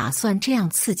是打算这样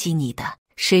刺激你的，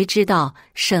谁知道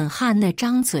沈汉那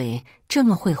张嘴这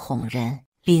么会哄人。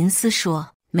林思说。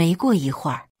没过一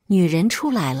会儿，女人出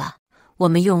来了，我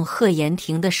们用贺延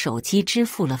亭的手机支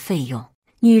付了费用。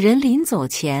女人临走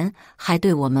前还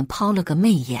对我们抛了个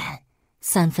媚眼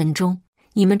：3分钟，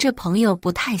你们这朋友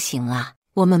不太行啊。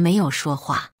我们没有说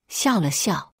话，笑了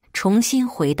笑，重新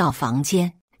回到房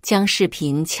间，将视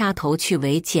频掐头去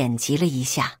尾剪辑了一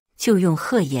下，就用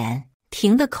贺延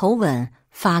亭的口吻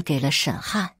发给了沈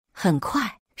汉。很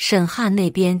快，沈汉那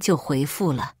边就回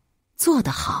复了：做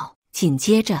得好。紧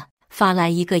接着发来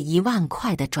一个1万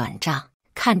块的转账，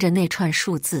看着那串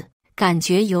数字，感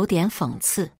觉有点讽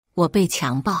刺。我被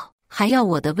强暴，还要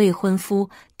我的未婚夫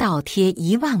倒贴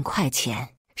1万块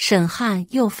钱。沈汉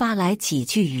又发来几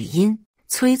句语音，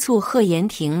催促贺延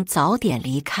亭早点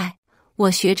离开。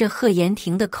我学着贺延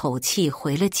亭的口气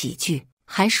回了几句，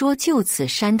还说就此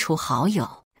删除好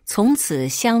友，从此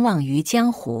相忘于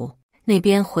江湖。那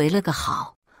边回了个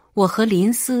好，我和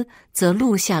林思则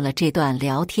录下了这段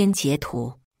聊天截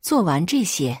图。做完这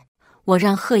些，我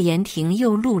让贺延亭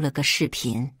又录了个视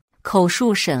频，口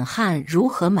述沈汉如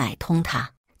何买通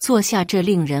他，做下这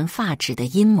令人发指的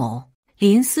阴谋。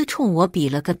林思冲我比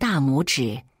了个大拇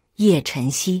指：叶晨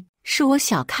曦，是我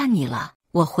小看你了。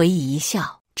我回以一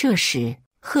笑。这时，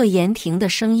贺延亭的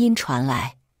声音传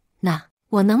来：那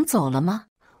我能走了吗？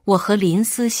我和林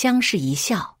思相视一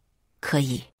笑：可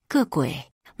以。个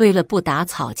鬼！为了不打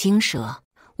草惊蛇，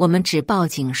我们只报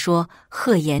警说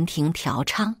贺延亭嫖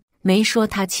娼，没说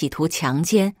他企图强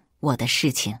奸我的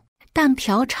事情。但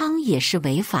嫖娼也是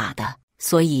违法的，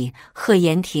所以贺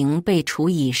延亭被处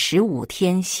以15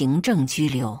天行政拘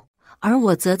留，而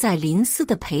我则在林思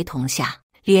的陪同下，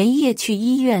连夜去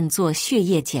医院做血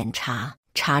液检查，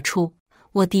查出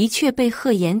我的确被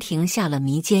贺延亭下了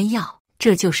迷奸药，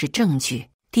这就是证据。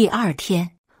第2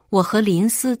天，我和林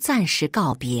思暂时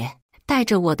告别，带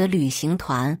着我的旅行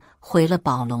团回了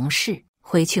宝龙市。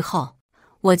回去后，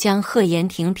我将贺延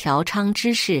亭嫖娼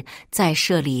之事在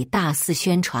社里大肆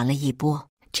宣传了一波，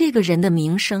这个人的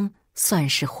名声算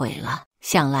是毁了。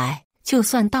想来，就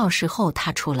算到时候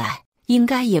他出来，应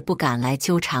该也不敢来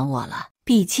纠缠我了。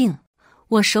毕竟，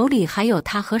我手里还有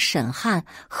他和沈汉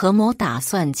合谋打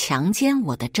算强奸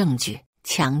我的证据。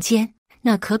强奸，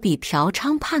那可比嫖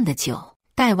娼判的久。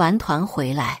带完团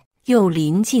回来，又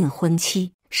临近婚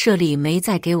期，社里没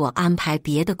再给我安排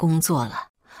别的工作了，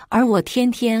而我天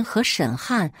天和沈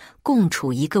汉共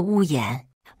处一个屋檐。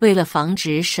为了防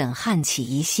止沈汉起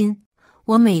疑心，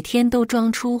我每天都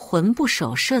装出魂不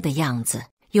守舍的样子，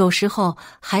有时候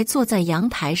还坐在阳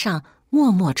台上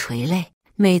默默垂泪。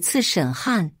每次沈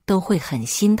汉都会很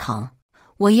心疼，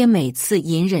我也每次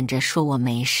隐忍着说我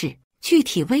没事。具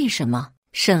体为什么，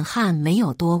沈汉没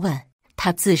有多问，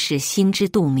他自是心知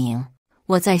肚明。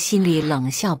我在心里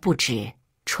冷笑不止，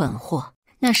蠢货，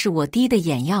那是我滴的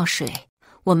眼药水。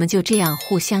我们就这样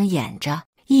互相演着，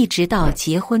一直到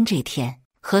结婚这天。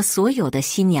和所有的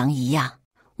新娘一样，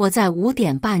我在5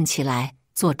点半起来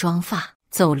做妆发、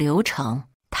走流程、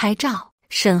拍照。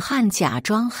沈汉假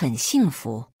装很幸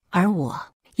福，而我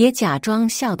也假装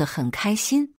笑得很开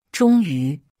心。终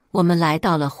于，我们来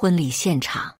到了婚礼现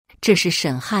场。这是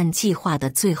沈汉计划的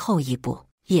最后一步，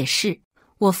也是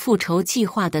我复仇计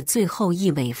划的最后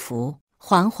一尾符，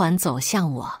缓缓走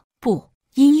向我。不，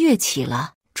音乐起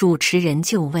了，主持人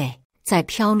就位，在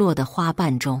飘落的花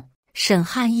瓣中，沈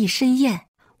汉一身艳。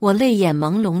我泪眼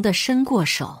朦胧地伸过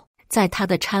手，在他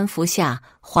的搀扶下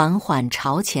缓缓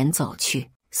朝前走去。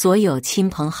所有亲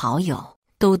朋好友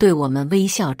都对我们微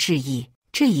笑致意。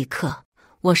这一刻，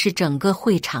我是整个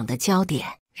会场的焦点。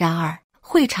然而，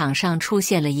会场上出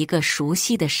现了一个熟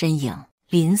悉的身影，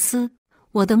林思。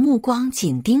我的目光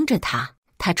紧盯着他，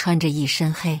他穿着一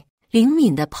身黑，灵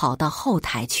敏地跑到后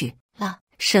台去了。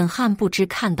沈汉不知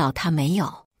看到他没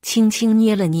有，轻轻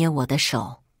捏了捏我的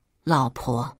手。老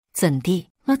婆，怎地？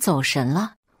我走神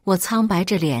了。我苍白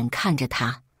着脸看着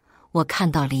他。我看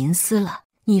到林思了。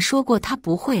你说过他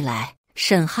不会来。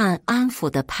沈汉安抚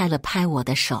地拍了拍我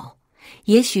的手。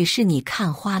也许是你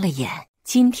看花了眼，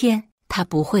今天他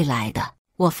不会来的。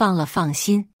我放了放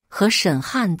心，和沈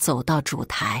汉走到主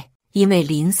台。因为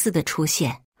林思的出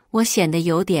现，我显得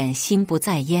有点心不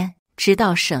在焉。直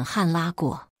到沈汉拉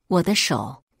过我的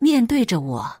手，面对着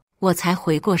我，我才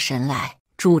回过神来。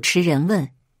主持人问：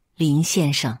林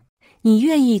先生，你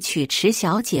愿意娶池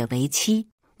小姐为妻，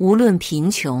无论贫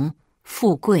穷、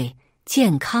富贵、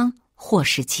健康或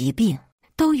是疾病，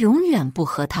都永远不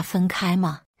和她分开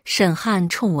吗？沈汉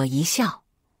冲我一笑：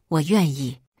我愿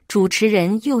意。主持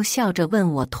人又笑着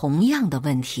问我同样的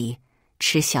问题：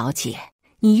池小姐，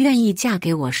你愿意嫁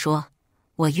给我？说：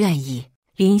我愿意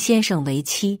林先生为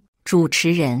妻。主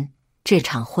持人：这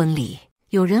场婚礼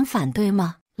有人反对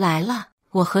吗？来了。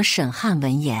我和沈汉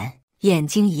闻言眼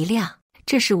睛一亮，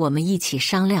这是我们一起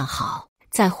商量好，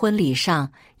在婚礼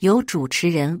上由主持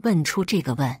人问出这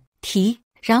个问题，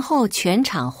然后全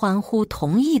场欢呼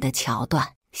同意的桥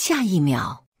段。下一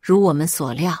秒，如我们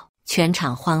所料，全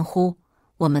场欢呼，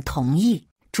我们同意。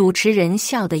主持人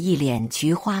笑得一脸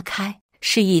菊花开，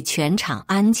示意全场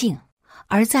安静。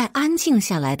而在安静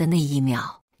下来的那一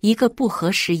秒，一个不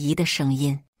合时宜的声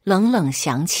音冷冷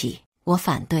响起：我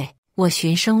反对。我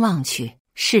循声望去，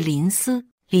是林思。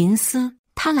林思，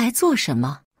他来做什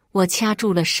么？我掐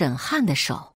住了沈汉的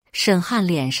手。沈汉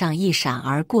脸上一闪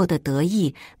而过的得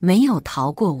意没有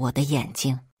逃过我的眼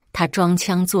睛，他装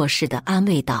腔作势地安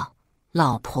慰道：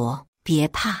老婆，别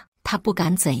怕，他不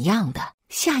敢怎样的。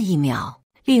下一秒，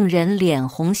令人脸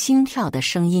红心跳的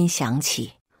声音响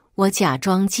起。我假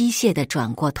装机械地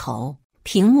转过头，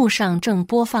屏幕上正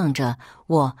播放着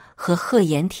我和贺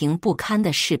延廷不堪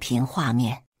的视频画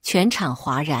面。全场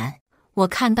哗然，我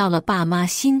看到了爸妈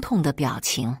心痛的表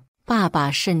情，爸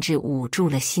爸甚至捂住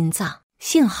了心脏。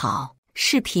幸好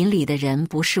视频里的人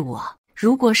不是我，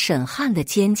如果沈汉的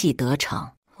奸计得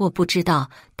逞，我不知道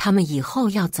他们以后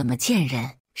要怎么见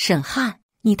人。沈汉，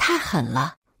你太狠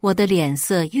了！我的脸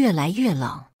色越来越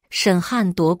冷。沈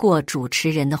汉夺过主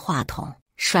持人的话筒，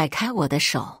甩开我的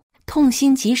手，痛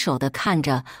心疾首地看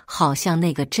着，好像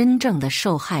那个真正的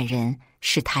受害人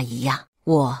是他一样。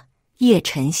叶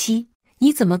晨曦，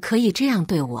你怎么可以这样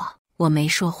对我？我没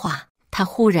说话，他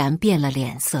忽然变了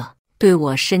脸色，对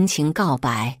我深情告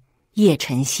白：叶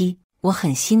晨曦，我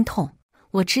很心痛。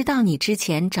我知道你之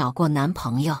前找过男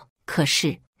朋友，可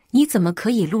是你怎么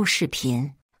可以录视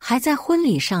频，还在婚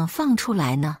礼上放出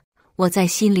来呢？我在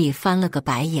心里翻了个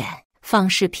白眼，放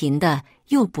视频的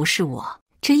又不是我，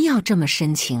真要这么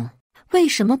深情，为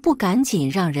什么不赶紧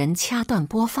让人掐断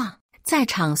播放？在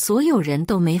场所有人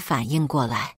都没反应过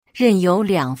来，任由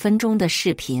2分钟的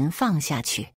视频放下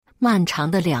去。漫长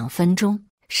的2分钟，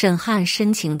沈汉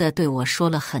深情地对我说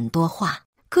了很多话，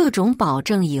各种保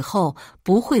证以后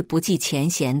不会不计前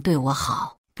嫌对我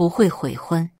好，不会悔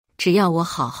婚，只要我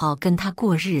好好跟他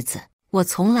过日子。我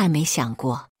从来没想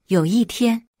过，有一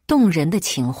天动人的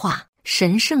情话、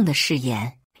神圣的誓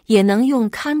言，也能用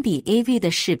堪比 AV 的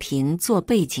视频做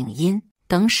背景音。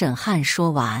等沈汉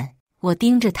说完，我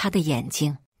盯着他的眼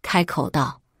睛，开口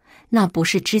道：那不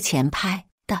是之前拍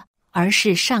的，而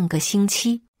是上个星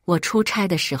期我出差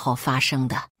的时候发生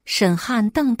的。沈汉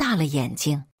瞪大了眼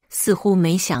睛，似乎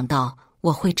没想到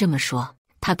我会这么说。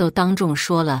他都当众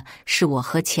说了是我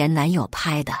和前男友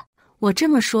拍的，我这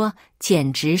么说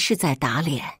简直是在打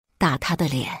脸。打他的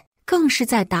脸，更是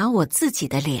在打我自己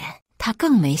的脸。他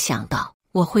更没想到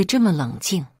我会这么冷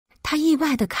静，他意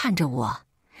外地看着我，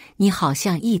你好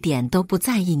像一点都不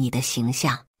在意你的形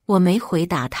象。我没回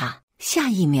答他，下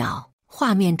一秒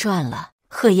画面转了，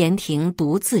贺延廷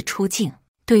独自出镜，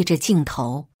对着镜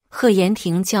头，贺延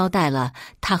廷交代了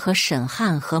他和沈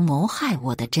汉和谋害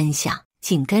我的真相。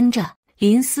紧跟着，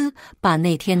林思把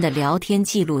那天的聊天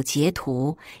记录截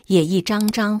图也一张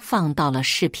张放到了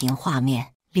视频画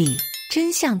面里，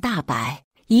真相大白，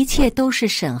一切都是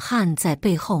沈汉在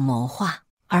背后谋划，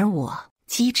而我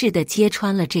机智地揭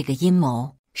穿了这个阴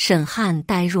谋。沈汉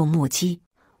呆若木鸡，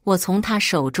我从他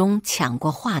手中抢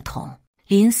过话筒，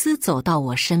林思走到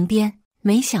我身边，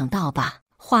没想到吧，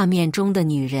画面中的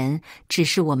女人只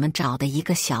是我们找的一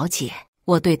个小姐。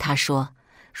我对他说，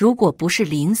如果不是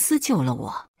林思救了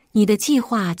我，你的计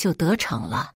划就得逞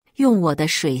了，用我的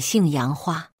水性杨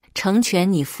花成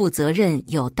全你负责任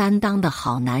有担当的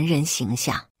好男人形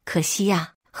象。可惜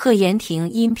呀，贺延廷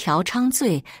因嫖娼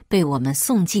罪被我们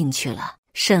送进去了。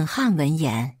沈汉闻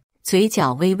言嘴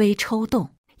角微微抽动，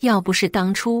要不是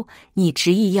当初你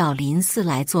执意要林思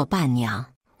来做伴娘，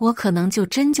我可能就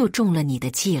中了你的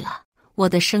计了。我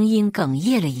的声音哽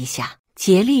咽了一下，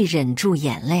竭力忍住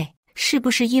眼泪。是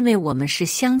不是因为我们是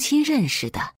相亲认识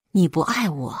的，你不爱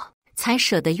我，才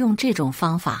舍得用这种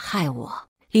方法害我？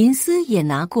林思也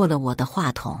拿过了我的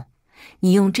话筒，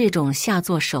你用这种下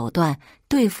作手段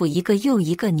对付一个又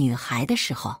一个女孩的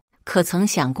时候，可曾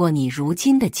想过你如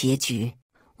今的结局？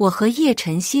我和叶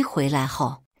晨曦回来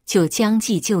后，就将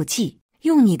计就计，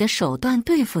用你的手段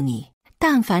对付你。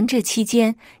但凡这期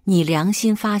间你良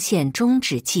心发现终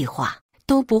止计划，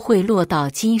都不会落到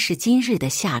今时今日的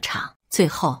下场。最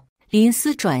后，林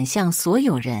思转向所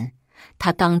有人，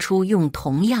他当初用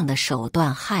同样的手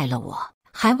段害了我，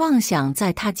还妄想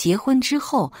在他结婚之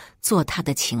后做他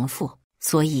的情妇，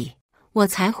所以我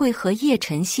才会和叶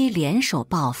晨曦联手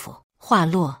报复。话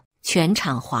落，全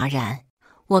场哗然。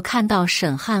我看到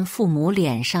沈汉父母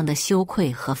脸上的羞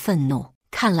愧和愤怒，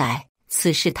看来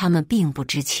此事他们并不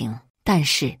知情，但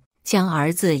是将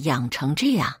儿子养成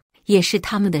这样也是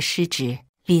他们的失职。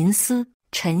林思、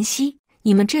晨曦，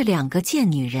你们这两个贱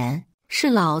女人，是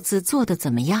老子做的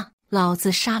怎么样？老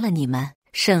子杀了你们！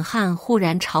沈汉忽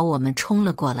然朝我们冲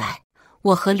了过来，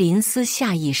我和林思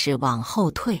下意识往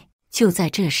后退。就在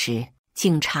这时，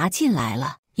警察进来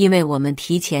了，因为我们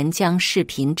提前将视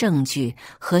频证据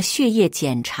和血液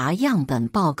检查样本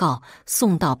报告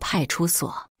送到派出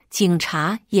所，警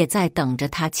察也在等着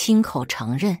他亲口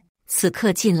承认。此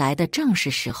刻进来的正是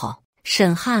时候，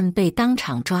沈汉被当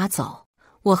场抓走，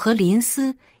我和林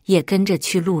思也跟着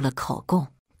去录了口供。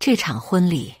这场婚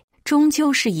礼终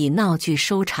究是以闹剧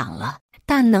收场了，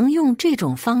但能用这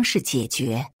种方式解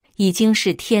决，已经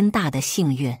是天大的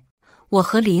幸运。我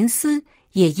和林思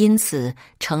也因此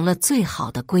成了最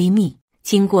好的闺蜜。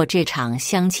经过这场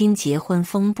相亲结婚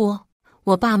风波，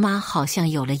我爸妈好像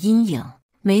有了阴影，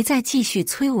没再继续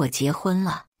催我结婚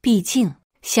了。毕竟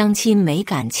相亲没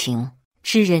感情，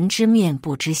知人知面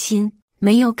不知心，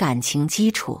没有感情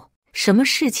基础，什么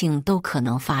事情都可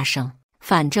能发生。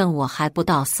反正我还不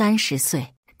到30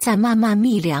岁，再慢慢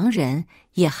觅良人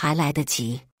也还来得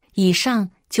及。以上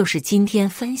就是今天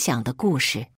分享的故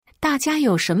事，大家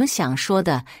有什么想说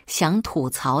的、想吐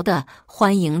槽的，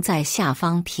欢迎在下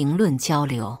方评论交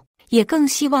流，也更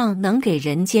希望能给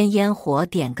人间烟火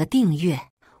点个订阅，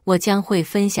我将会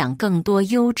分享更多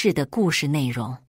优质的故事内容。